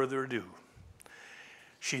without further ado."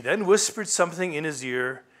 She then whispered something in his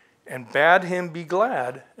ear and bade him be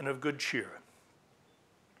glad and of good cheer.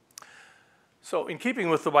 So in keeping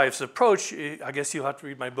with the wife's approach, I guess you'll have to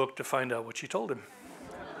read my book to find out what she told him.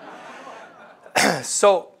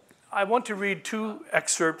 So I want to read 2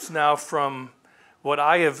 excerpts now from what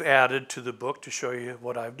I have added to the book to show you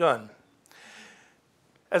what I've done.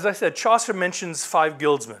 As I said, Chaucer mentions 5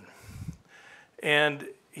 guildsmen, and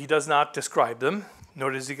he does not describe them,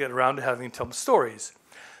 nor does he get around to having to tell stories.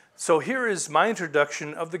 So here is my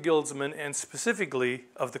introduction of the guildsman, and specifically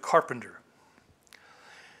of the carpenter.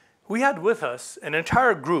 We had with us an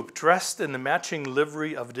entire group dressed in the matching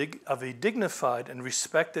livery of a dignified and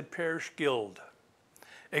respected parish guild: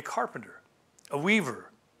 a carpenter, a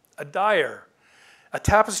weaver, a dyer, a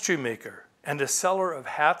tapestry maker, and a seller of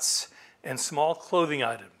hats and small clothing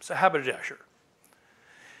items, a haberdasher.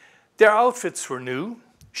 Their outfits were new,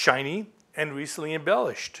 shiny, and recently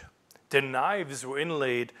embellished. Their knives were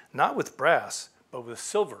inlaid not with brass, but with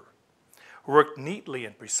silver, worked neatly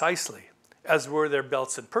and precisely, as were their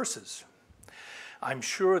belts and purses. I'm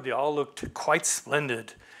sure they all looked quite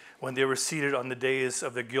splendid when they were seated on the dais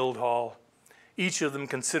of the guild hall, each of them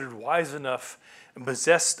considered wise enough and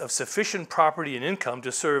possessed of sufficient property and income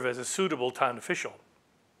to serve as a suitable town official.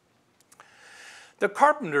 The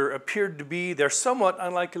carpenter appeared to be their somewhat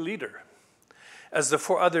unlikely leader, as the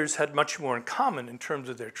 4 others had much more in common in terms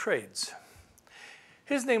of their trades.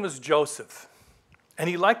 His name was Joseph, and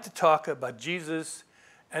he liked to talk about Jesus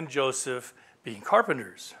and Joseph being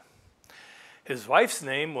carpenters. His wife's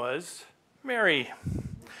name was Mary,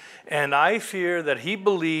 and I fear that he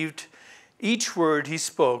believed each word he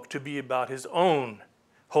spoke to be about his own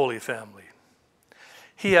holy family.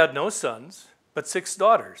 He had no sons, but 6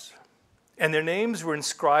 daughters, and their names were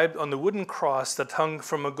inscribed on the wooden cross that hung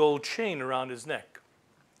from a gold chain around his neck.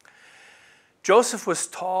 Joseph was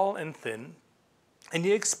tall and thin, and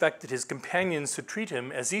he expected his companions to treat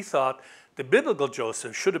him as he thought the biblical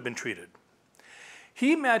Joseph should have been treated.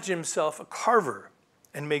 He imagined himself a carver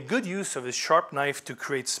and made good use of his sharp knife to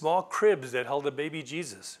create small cribs that held a baby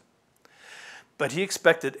Jesus. But he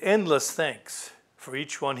expected endless thanks for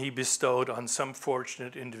each one he bestowed on some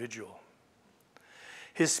fortunate individual.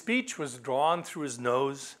 His speech was drawn through his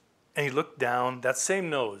nose, and he looked down that same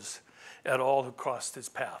nose at all who crossed his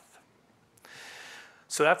path.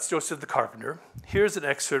 So that's Joseph the carpenter. Here's an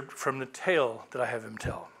excerpt from the tale that I have him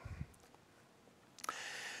tell.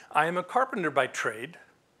 "I am a carpenter by trade,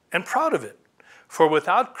 and proud of it, for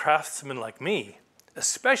without craftsmen like me,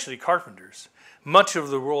 especially carpenters, much of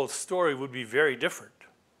the world's story would be very different.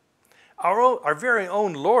 Our very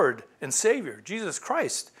own Lord and Savior, Jesus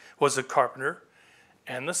Christ, was a carpenter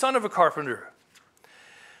and the son of a carpenter.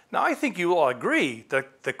 Now I think you all agree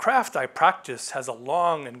that the craft I practice has a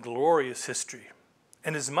long and glorious history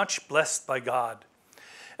and is much blessed by God,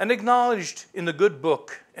 and acknowledged in the good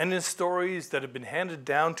book and in stories that have been handed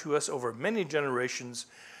down to us over many generations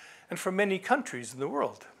and from many countries in the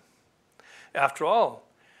world. After all,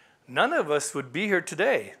 none of us would be here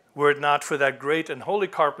today were it not for that great and holy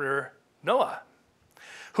carpenter, Noah,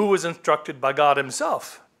 who was instructed by God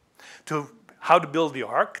himself to how to build the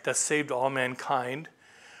ark that saved all mankind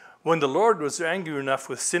when the Lord was angry enough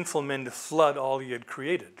with sinful men to flood all he had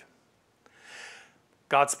created.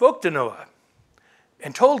 God spoke to Noah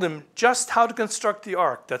and told him just how to construct the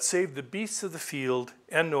ark that saved the beasts of the field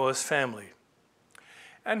and Noah's family.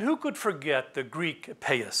 And who could forget the Greek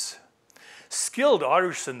Epeius, skilled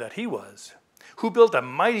artisan that he was, who built a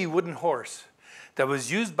mighty wooden horse that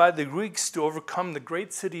was used by the Greeks to overcome the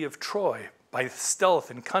great city of Troy by stealth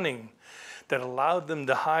and cunning that allowed them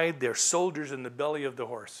to hide their soldiers in the belly of the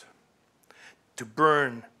horse, to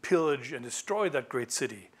burn, pillage, and destroy that great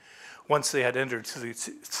city once they had entered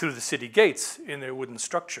through the city gates in their wooden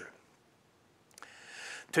structure.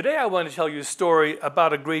 Today I want to tell you a story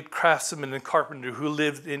about a great craftsman and carpenter who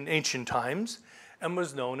lived in ancient times and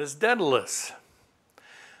was known as Daedalus.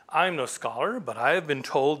 I'm no scholar, but I have been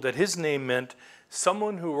told that his name meant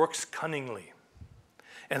someone who works cunningly.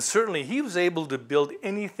 And certainly he was able to build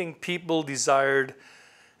anything people desired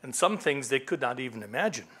and some things they could not even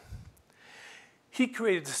imagine. He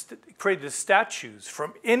created statues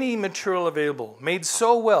from any material available, made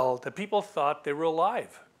so well that people thought they were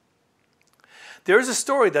alive. There is a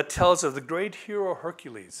story that tells of the great hero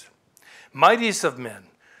Hercules, mightiest of men,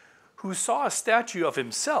 who saw a statue of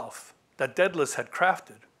himself that Daedalus had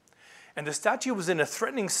crafted. And the statue was in a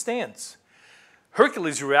threatening stance.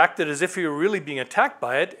 Hercules reacted as if he were really being attacked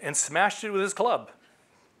by it and smashed it with his club.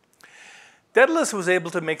 Daedalus was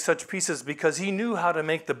able to make such pieces because he knew how to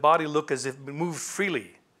make the body look as if it moved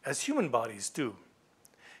freely, as human bodies do.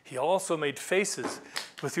 He also made faces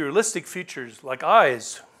with realistic features like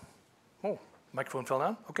eyes. Oh, microphone fell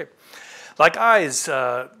down? Okay. Like eyes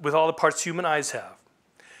with all the parts human eyes have.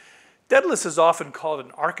 Daedalus is often called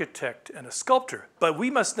an architect and a sculptor, but we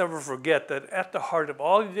must never forget that at the heart of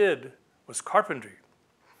all he did was carpentry.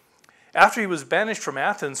 After he was banished from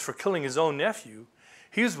Athens for killing his own nephew,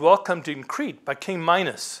 he was welcomed in Crete by King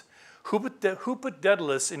Minos, who put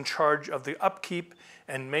Daedalus in charge of the upkeep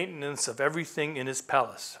and maintenance of everything in his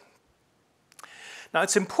palace. Now,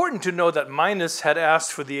 it's important to know that Minos had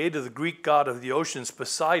asked for the aid of the Greek god of the oceans,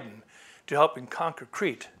 Poseidon, to help him conquer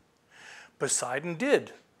Crete. Poseidon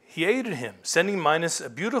did. He aided him, sending Minos a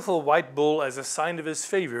beautiful white bull as a sign of his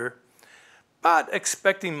favor, but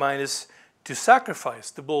expecting Minos to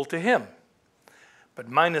sacrifice the bull to him. But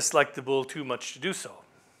Minos liked the bull too much to do so.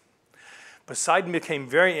 Poseidon became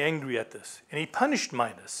very angry at this, and he punished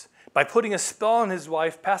Minos by putting a spell on his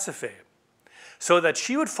wife Pasiphae, so that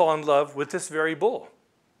she would fall in love with this very bull.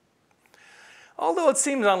 Although it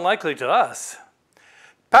seems unlikely to us,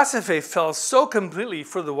 Pasiphae fell so completely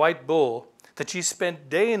for the white bull that she spent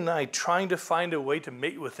day and night trying to find a way to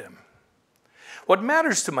mate with him. What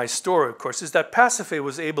matters to my story, of course, is that Pasiphae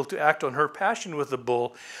was able to act on her passion with the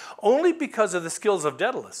bull only because of the skills of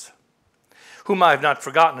Daedalus, whom I have not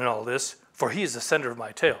forgotten in all this, for he is the center of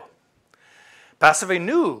my tale. Pasiphae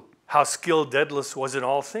knew how skilled Daedalus was in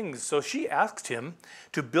all things, so she asked him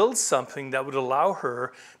to build something that would allow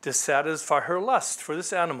her to satisfy her lust for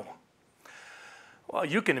this animal. Well,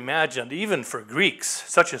 you can imagine, even for Greeks,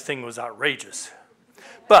 such a thing was outrageous.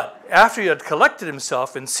 But after he had collected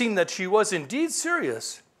himself and seen that she was indeed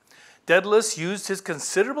serious, Daedalus used his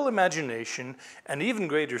considerable imagination and even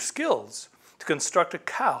greater skills to construct a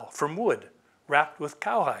cow from wood wrapped with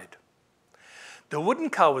cowhide. The wooden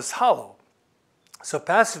cow was hollow, so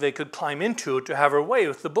Pasiphae could climb into it to have her way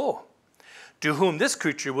with the bull, to whom this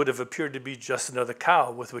creature would have appeared to be just another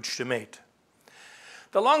cow with which to mate.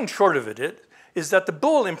 The long and short of it is that the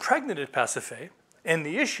bull impregnated Pasiphae, and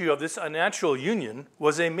the issue of this unnatural union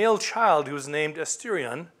was a male child who was named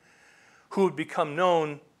Asterion, who would become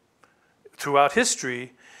known throughout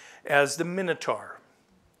history as the Minotaur,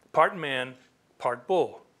 part man, part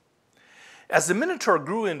bull. As the Minotaur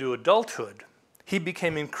grew into adulthood, he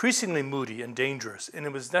became increasingly moody and dangerous, and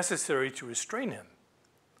it was necessary to restrain him.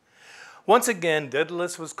 Once again,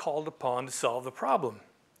 Daedalus was called upon to solve the problem.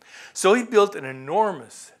 So he built an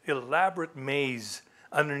enormous, elaborate maze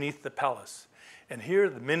underneath the palace, and here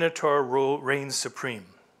the Minotaur reigned supreme.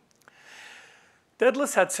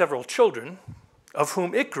 Daedalus had several children, of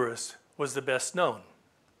whom Icarus was the best known.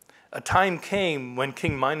 A time came when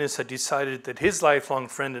King Minos had decided that his lifelong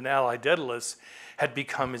friend and ally Daedalus had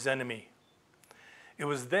become his enemy. It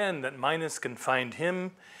was then that Minos confined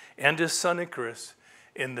him and his son Icarus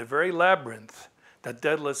in the very labyrinth that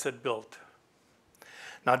Daedalus had built.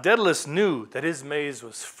 Now Daedalus knew that his maze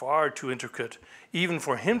was far too intricate even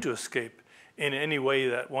for him to escape in any way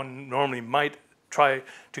that one normally might try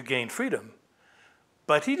to gain freedom.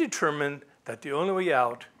 But he determined that the only way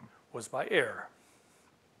out was by air.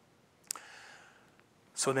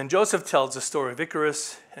 So then Joseph tells the story of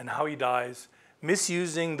Icarus and how he dies,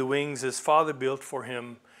 misusing the wings his father built for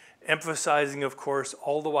him, emphasizing, of course,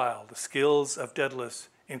 all the while the skills of Daedalus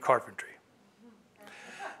in carpentry.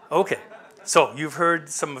 Okay, so you've heard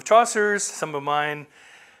some of Chaucer's, some of mine.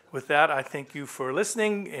 With that, I thank you for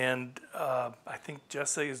listening, and I think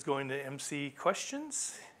Jessa is going to MC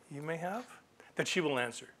questions you may have that she will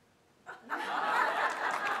answer.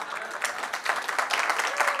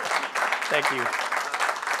 Thank you.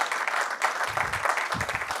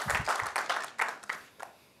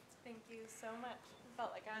 Thank you so much. I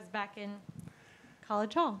felt like I was back in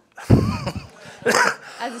College Hall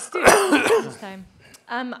as a student this time.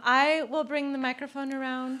 I will bring the microphone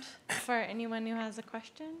around for anyone who has a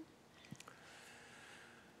question.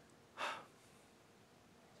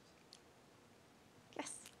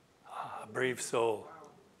 Yes. Ah, brave soul.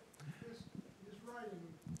 His writing,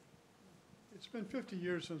 it's been 50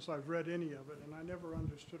 years since I've read any of it, and I never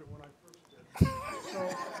understood it when I first did. So,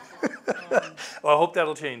 Well, I hope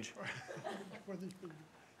that'll change.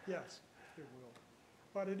 yes, it will.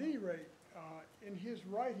 But at any rate, in his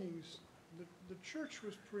writings, the church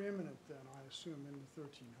was preeminent then, I assume, in the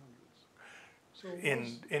 1300s. So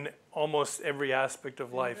In almost every aspect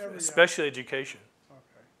of life, every especially education.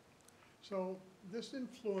 okay. So this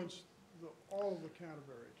influenced all of the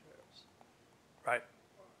Canterbury Tales. Right.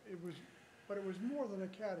 But it was more than a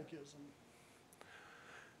catechism.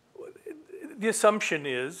 The assumption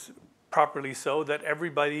is, properly so, that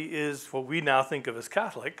everybody is what we now think of as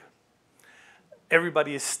Catholic.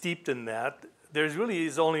 Everybody is steeped in that. There really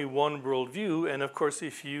is only one worldview, and of course,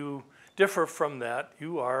 if you differ from that,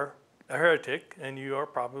 you are a heretic, and you are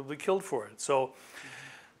probably killed for it. So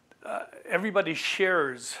everybody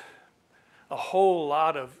shares a whole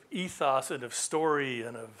lot of ethos and of story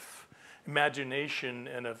and of imagination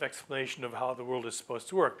and of explanation of how the world is supposed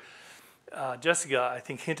to work. Jessica, I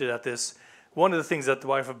think, hinted at this. One of the things that the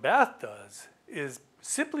wife of Bath does is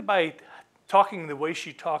simply by talking the way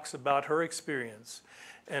she talks about her experience,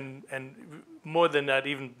 and more than that,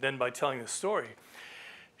 even then by telling the story,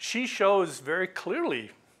 she shows very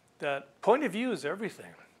clearly that point of view is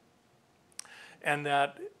everything, and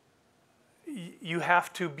that you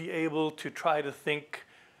have to be able to try to think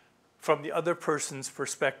from the other person's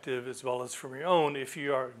perspective as well as from your own if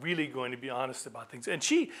you are really going to be honest about things. And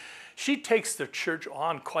she takes the church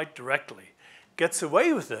on quite directly, gets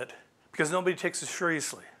away with it because nobody takes her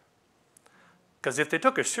seriously. Because if they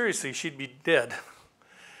took her seriously, she'd be dead.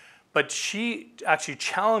 But she actually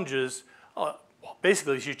challenges,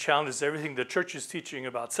 basically she challenges everything the church is teaching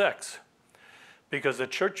about sex. Because the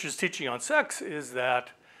church's teaching on sex is that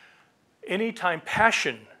anytime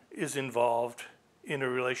passion is involved in a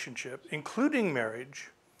relationship, including marriage,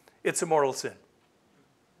 it's a mortal sin.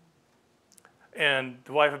 And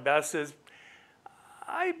the wife of Bath says,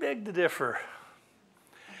 I beg to differ.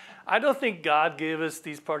 I don't think God gave us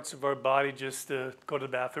these parts of our body just to go to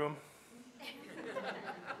the bathroom.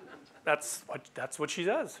 That's what she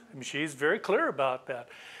does. I mean, she's very clear about that.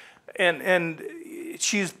 And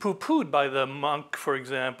she's poo-pooed by the monk, for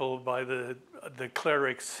example, by the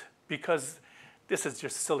clerics, because this is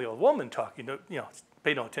just a silly old woman talking.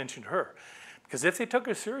 Pay no attention to her. Because if they took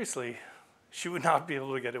her seriously, she would not be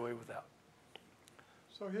able to get away with that.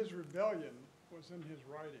 So his rebellion was in his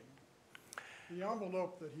writing. The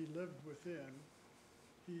envelope that he lived within,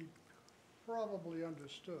 he probably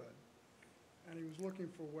understood, and he was looking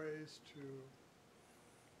for ways to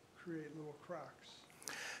create little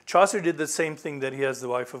cracks. Chaucer did the same thing that he has the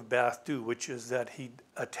wife of Bath do, which is that he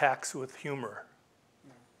attacks with humor.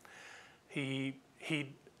 Yeah. He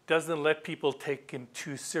doesn't let people take him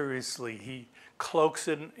too seriously. He cloaks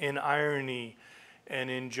it in irony and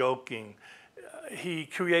in joking. He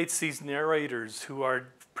creates these narrators who are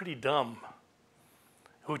pretty dumb,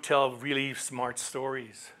 who tell really smart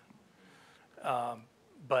stories.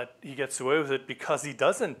 But he gets away with it because he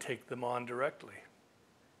doesn't take them on directly.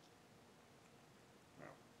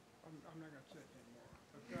 Well, I'm not going to say it anymore.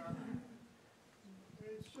 But,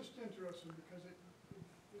 it's just interesting because it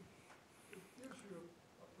gives you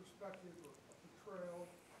a perspective, a portrayal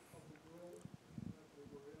of the world that they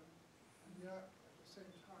were in, and yet at the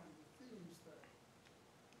same time the themes that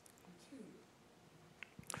continue,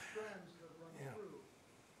 the strands that run through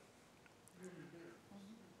human beings.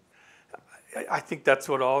 I think that's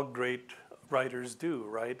what all great writers do,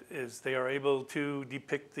 right? Is they are able to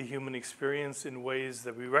depict the human experience in ways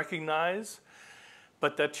that we recognize,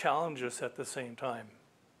 but that challenge us at the same time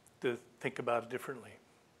to think about it differently.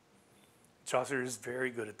 Chaucer is very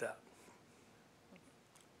good at that.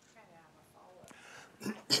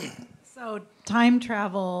 So time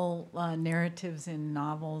travel narratives in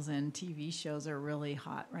novels and TV shows are really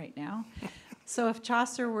hot right now. So if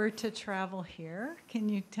Chaucer were to travel here, can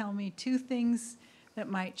you tell me 2 things that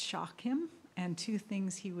might shock him and 2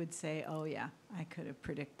 things he would say, oh yeah, I could have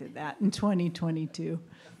predicted that in 2022?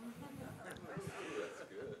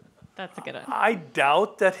 That's a good one. I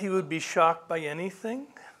doubt that he would be shocked by anything.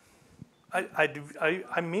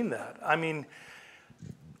 I mean that. I mean,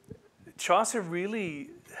 Chaucer really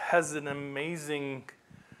has an amazing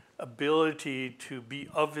ability to be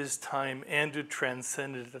of his time and to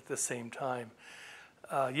transcend it at the same time.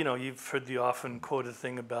 You know, you've heard the often quoted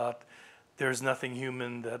thing about there's nothing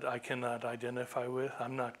human that I cannot identify with.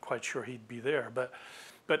 I'm not quite sure he'd be there, but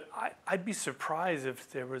I'd be surprised if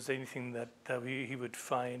there was anything that he would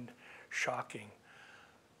find shocking.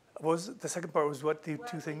 What was the second part? Was what the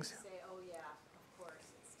 2 things? Say, oh yeah, of course,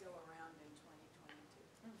 it's still around in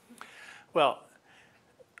 2022. Well,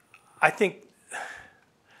 I think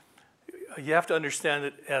you have to understand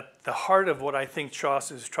that at the heart of what I think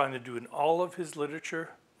Chaucer is trying to do in all of his literature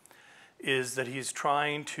is that he's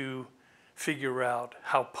trying to figure out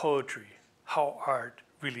how poetry, how art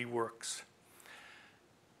really works.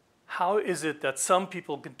 How is it that some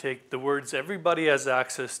people can take the words everybody has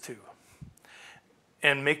access to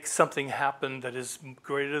and make something happen that is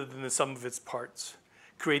greater than the sum of its parts,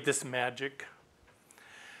 create this magic?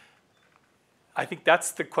 I think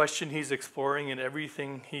that's the question he's exploring in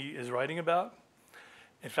everything he is writing about.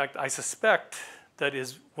 In fact, I suspect that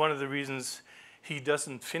is one of the reasons he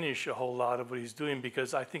doesn't finish a whole lot of what he's doing,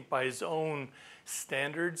 because I think by his own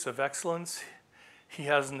standards of excellence, he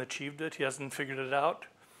hasn't achieved it, he hasn't figured it out,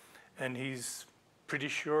 and he's pretty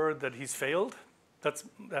sure that he's failed. That's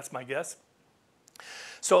my guess.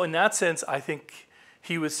 So in that sense, I think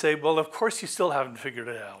he would say, well, of course you still haven't figured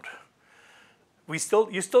it out. You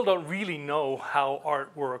still don't really know how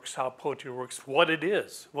art works, how poetry works, what it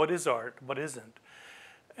is. What is art? What isn't?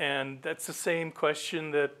 And that's the same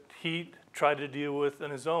question that he tried to deal with on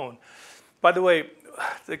his own. By the way,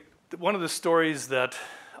 one of the stories that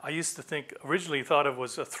I used to think, originally thought of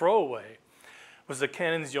was a throwaway, was the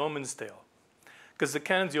Canon's Yeoman's Tale. Because the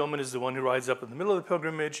Canon's Yeoman is the one who rides up in the middle of the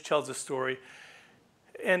pilgrimage, tells a story.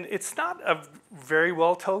 And it's not a very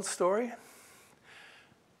well told story.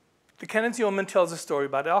 The Canon's Yeoman tells a story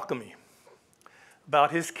about alchemy, about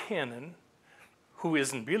his canon, who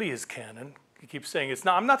isn't really his canon. He keeps saying,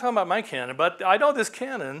 I'm not talking about my canon, but I know this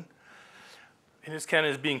canon, and his canon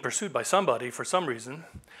is being pursued by somebody for some reason.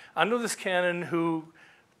 I know this canon who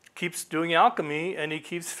keeps doing alchemy, and he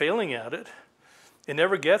keeps failing at it. It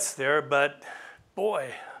never gets there, but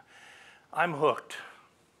boy, I'm hooked.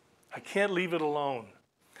 I can't leave it alone.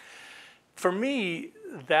 For me,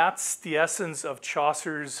 that's the essence of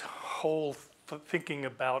Chaucer's whole thinking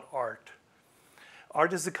about art.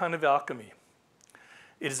 Art is a kind of alchemy.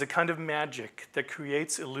 It is a kind of magic that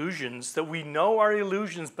creates illusions that we know are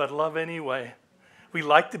illusions but love anyway. We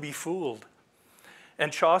like to be fooled.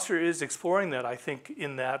 And Chaucer is exploring that, I think,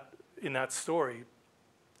 in that story,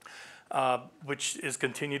 which is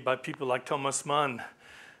continued by people like Thomas Mann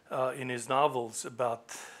in his novels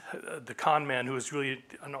about the con man who is really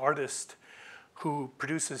an artist who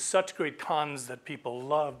produces such great cons that people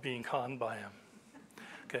love being conned by him.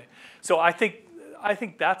 Okay, so I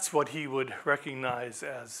think that's what he would recognize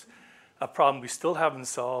as a problem we still haven't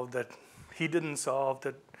solved, that he didn't solve,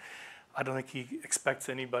 that I don't think he expects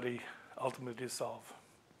anybody ultimately to solve.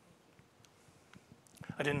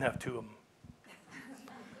 I didn't have 2 of them.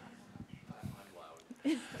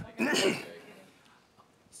 I'm loud. Okay.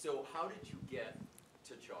 So how did you get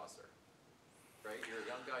to Chaucer? Right, you're a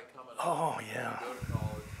young guy coming up. Oh, yeah. You go to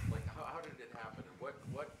college. Like, how did it happen? And what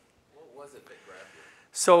was it that grabbed you?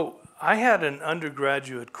 So I had an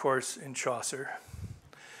undergraduate course in Chaucer,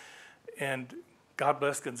 and God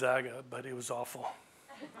bless Gonzaga, but it was awful.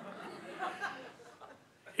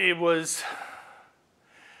 It was,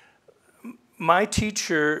 my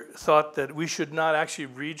teacher thought that we should not actually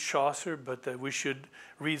read Chaucer, but that we should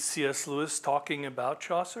read C.S. Lewis talking about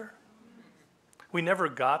Chaucer. We never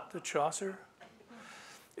got to Chaucer.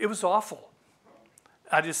 It was awful.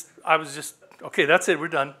 I was just, okay, that's it, we're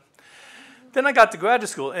done. Then I got to graduate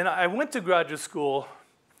school, and I went to graduate school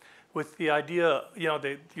with the idea,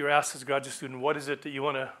 you're asked as a graduate student, what is it that you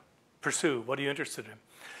want to pursue? What are you interested in?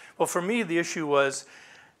 Well, for me, the issue was,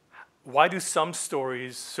 why do some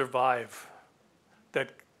stories survive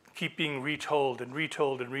that keep being retold and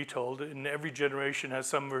retold and retold, and every generation has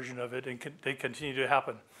some version of it, and they continue to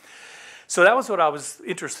happen? So that was what I was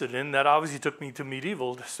interested in. That obviously took me to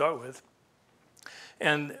medieval to start with.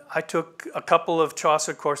 And I took a couple of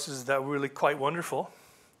Chaucer courses that were really quite wonderful,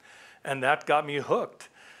 and that got me hooked.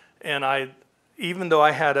 And even though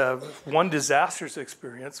I had one disastrous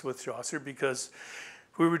experience with Chaucer, because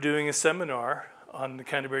we were doing a seminar on the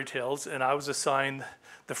Canterbury Tales, and I was assigned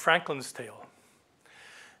the Franklin's Tale.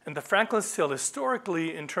 And the Franklin's Tale,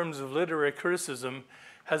 historically, in terms of literary criticism,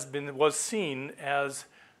 was seen as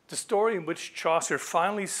the story in which Chaucer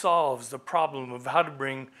finally solves the problem of how to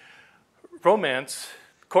bring romance,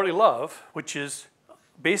 courtly love, which is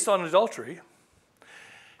based on adultery,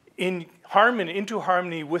 into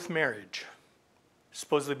harmony with marriage,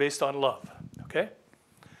 supposedly based on love, okay?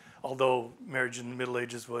 Although marriage in the Middle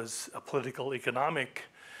Ages was a political, economic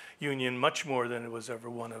union much more than it was ever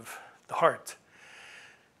one of the heart.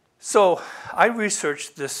 So I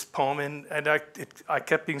researched this poem, and I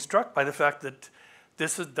kept being struck by the fact that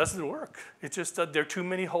this doesn't work. It's just that there are too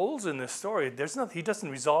many holes in this story. He doesn't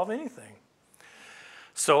resolve anything.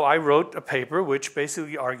 So I wrote a paper which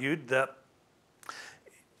basically argued that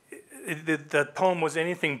that poem was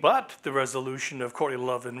anything but the resolution of courtly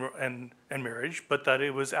love and marriage, but that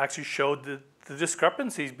it was actually showed the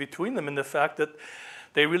discrepancies between them and the fact that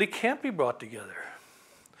they really can't be brought together.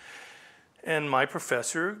 And my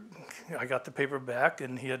professor, I got the paper back,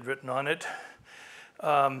 and he had written on it,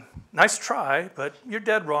 nice try, but you're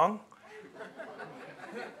dead wrong.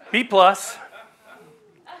 B+.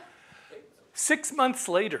 6 months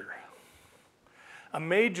later, a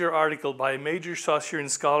major article by a major Chaucerian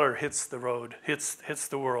scholar hits the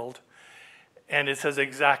world, and it says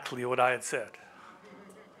exactly what I had said.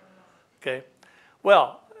 Okay?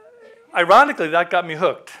 Well, ironically, that got me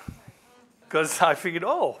hooked, because I figured,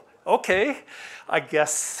 oh, okay, I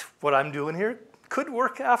guess what I'm doing here could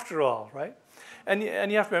work after all, right? And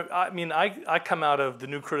you have to remember, I mean, I come out of the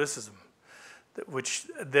New Criticism, which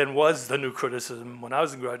then was the New Criticism when I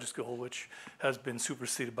was in graduate school, which has been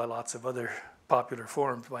superseded by lots of other popular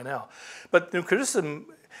forms by now. But New Criticism,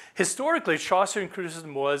 historically, Chaucerian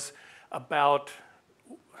criticism was about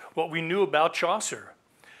what we knew about Chaucer.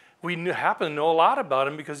 We happen to know a lot about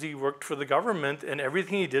him because he worked for the government, and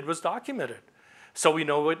everything he did was documented. So we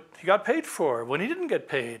know what he got paid for, when he didn't get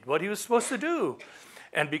paid, what he was supposed to do.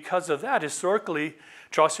 And because of that, historically,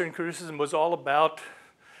 Chaucerian criticism was all about,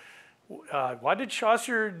 why did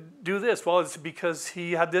Chaucer do this? Well, it's because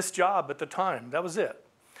he had this job at the time. That was it.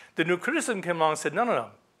 The New Criticism came along and said, no, no, no.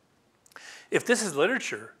 If this is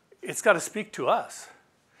literature, it's got to speak to us.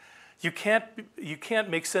 You can't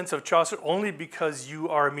make sense of Chaucer only because you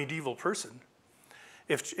are a medieval person.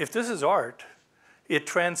 If this is art, it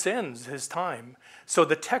transcends his time. So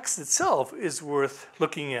the text itself is worth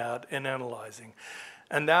looking at and analyzing.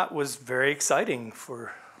 And that was very exciting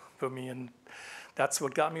for me, and that's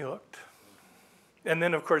what got me hooked. And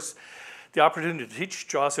then, of course, the opportunity to teach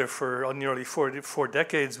Chaucer for nearly four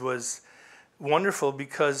decades was wonderful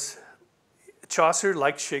because Chaucer,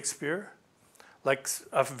 like Shakespeare, like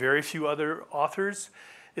a very few other authors,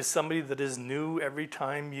 is somebody that is new every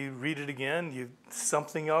time you read it again.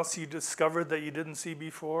 Something else you discovered that you didn't see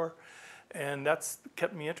before, and that's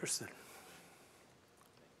kept me interested.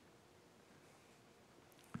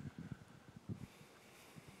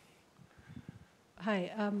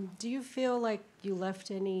 Hi, do you feel like you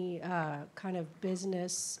left any kind of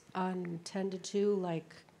business untended to,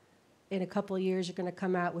 like in a couple of years you're going to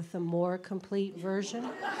come out with a more complete version?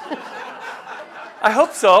 I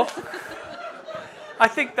hope so. I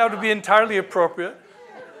think that would be entirely appropriate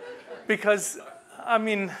because, I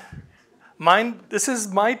mean, this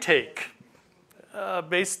is my take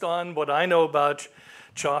based on what I know about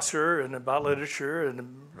Chaucer and about literature and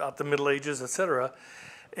about the Middle Ages, etc.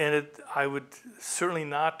 And I would certainly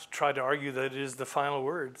not try to argue that it is the final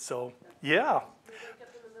word. So, yeah.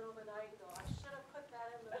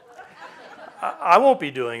 I won't be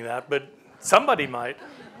doing that, but somebody might.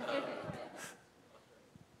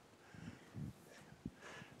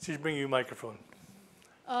 She's bringing you a microphone.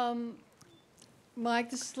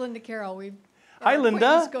 Mike, this is Linda Carroll. Hi,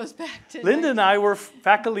 Linda. Goes back to Linda and I were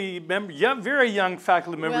faculty members, very young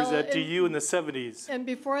faculty members at GU in the 70s. And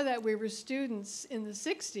before that, we were students in the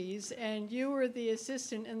 60s, and you were the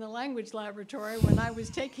assistant in the language laboratory when I was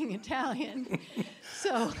taking Italian.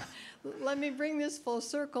 So let me bring this full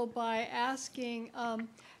circle by asking,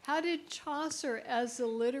 how did Chaucer, as a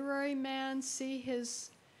literary man, see his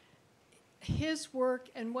work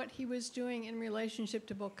and what he was doing in relationship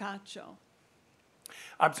to Boccaccio?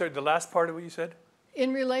 I'm sorry, the last part of what you said?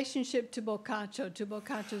 In relationship to Boccacio's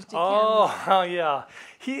Decameron. Oh, yeah.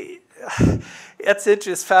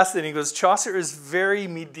 It's fascinating because Chaucer is very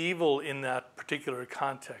medieval in that particular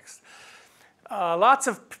context. Lots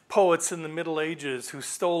of poets in the Middle Ages who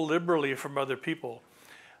stole liberally from other people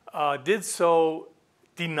did so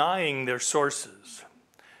denying their sources.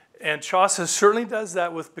 And Chaucer certainly does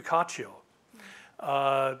that with Boccaccio.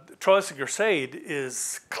 Troilus and Cresside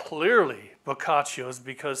is clearly Boccaccio's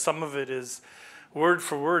because some of it is word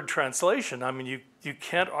for word translation. I mean, you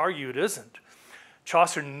can't argue it isn't.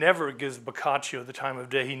 Chaucer never gives Boccaccio the time of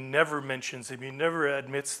day. He never mentions him. He never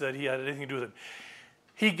admits that he had anything to do with him.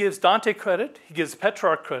 He gives Dante credit. He gives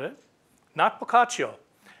Petrarch credit, not Boccaccio.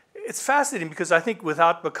 It's fascinating because I think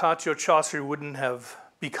without Boccaccio, Chaucer wouldn't have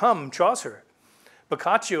become Chaucer.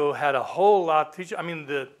 Boccaccio had a whole lot to teach. I mean,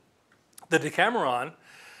 the Decameron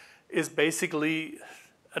is basically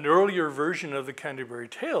an earlier version of the Canterbury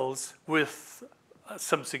Tales with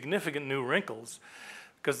some significant new wrinkles,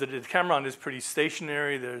 because the Decameron is pretty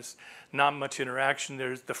stationary. There's not much interaction.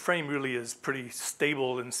 The frame really is pretty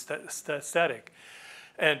stable and static.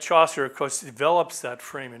 And Chaucer, of course, develops that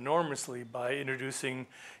frame enormously by introducing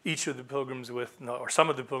each of the pilgrims with, or some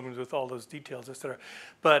of the pilgrims with all those details, etc.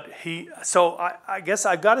 But so I guess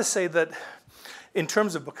I've got to say that in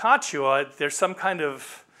terms of Boccaccio, there's some kind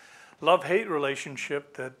of love-hate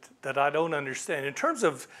relationship that I don't understand. In terms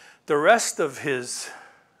of the rest of his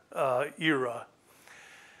era,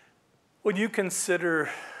 when you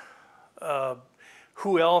consider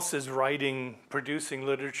who else is producing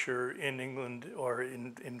literature in England or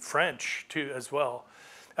in French too as well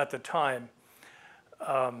at the time,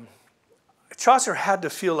 Chaucer had to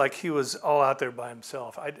feel like he was all out there by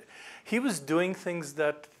himself. He was doing things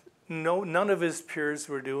that none of his peers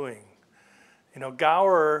were doing. You know,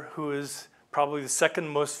 Gower, who is probably the second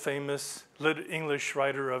most famous English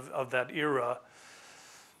writer of that era,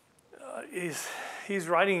 he's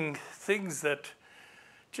writing things that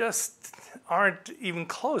just aren't even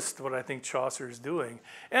close to what I think Chaucer is doing.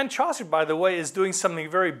 And Chaucer, by the way, is doing something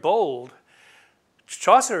very bold.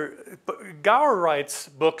 Gower writes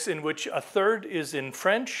books in which a third is in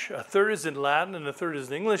French, a third is in Latin, and a third is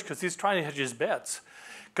in English, because he's trying to hedge his bets.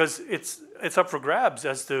 Because it's up for grabs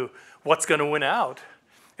as to what's going to win out.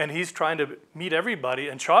 And he's trying to meet everybody.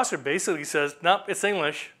 And Chaucer basically says, nope, it's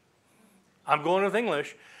English. I'm going with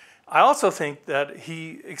English. I also think that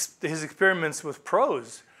his experiments with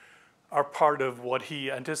prose are part of what he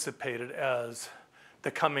anticipated as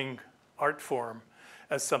the coming art form,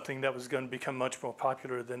 as something that was going to become much more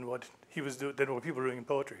popular than what people were doing in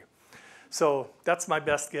poetry. So that's my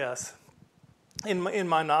best guess. In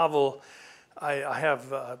my novel, I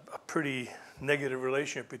have a pretty negative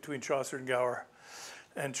relationship between Chaucer and Gower.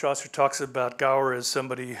 And Chaucer talks about Gower as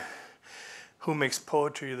somebody who makes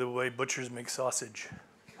poetry the way butchers make sausage.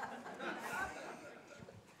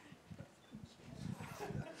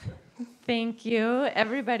 Thank you,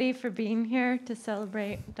 everybody, for being here to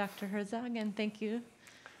celebrate Dr. Herzog, and thank you,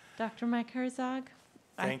 Dr. Mike Herzog.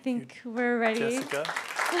 I think we're ready. Jessica.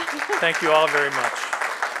 Thank you all very much.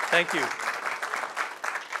 Thank you.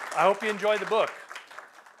 I hope you enjoyed the book.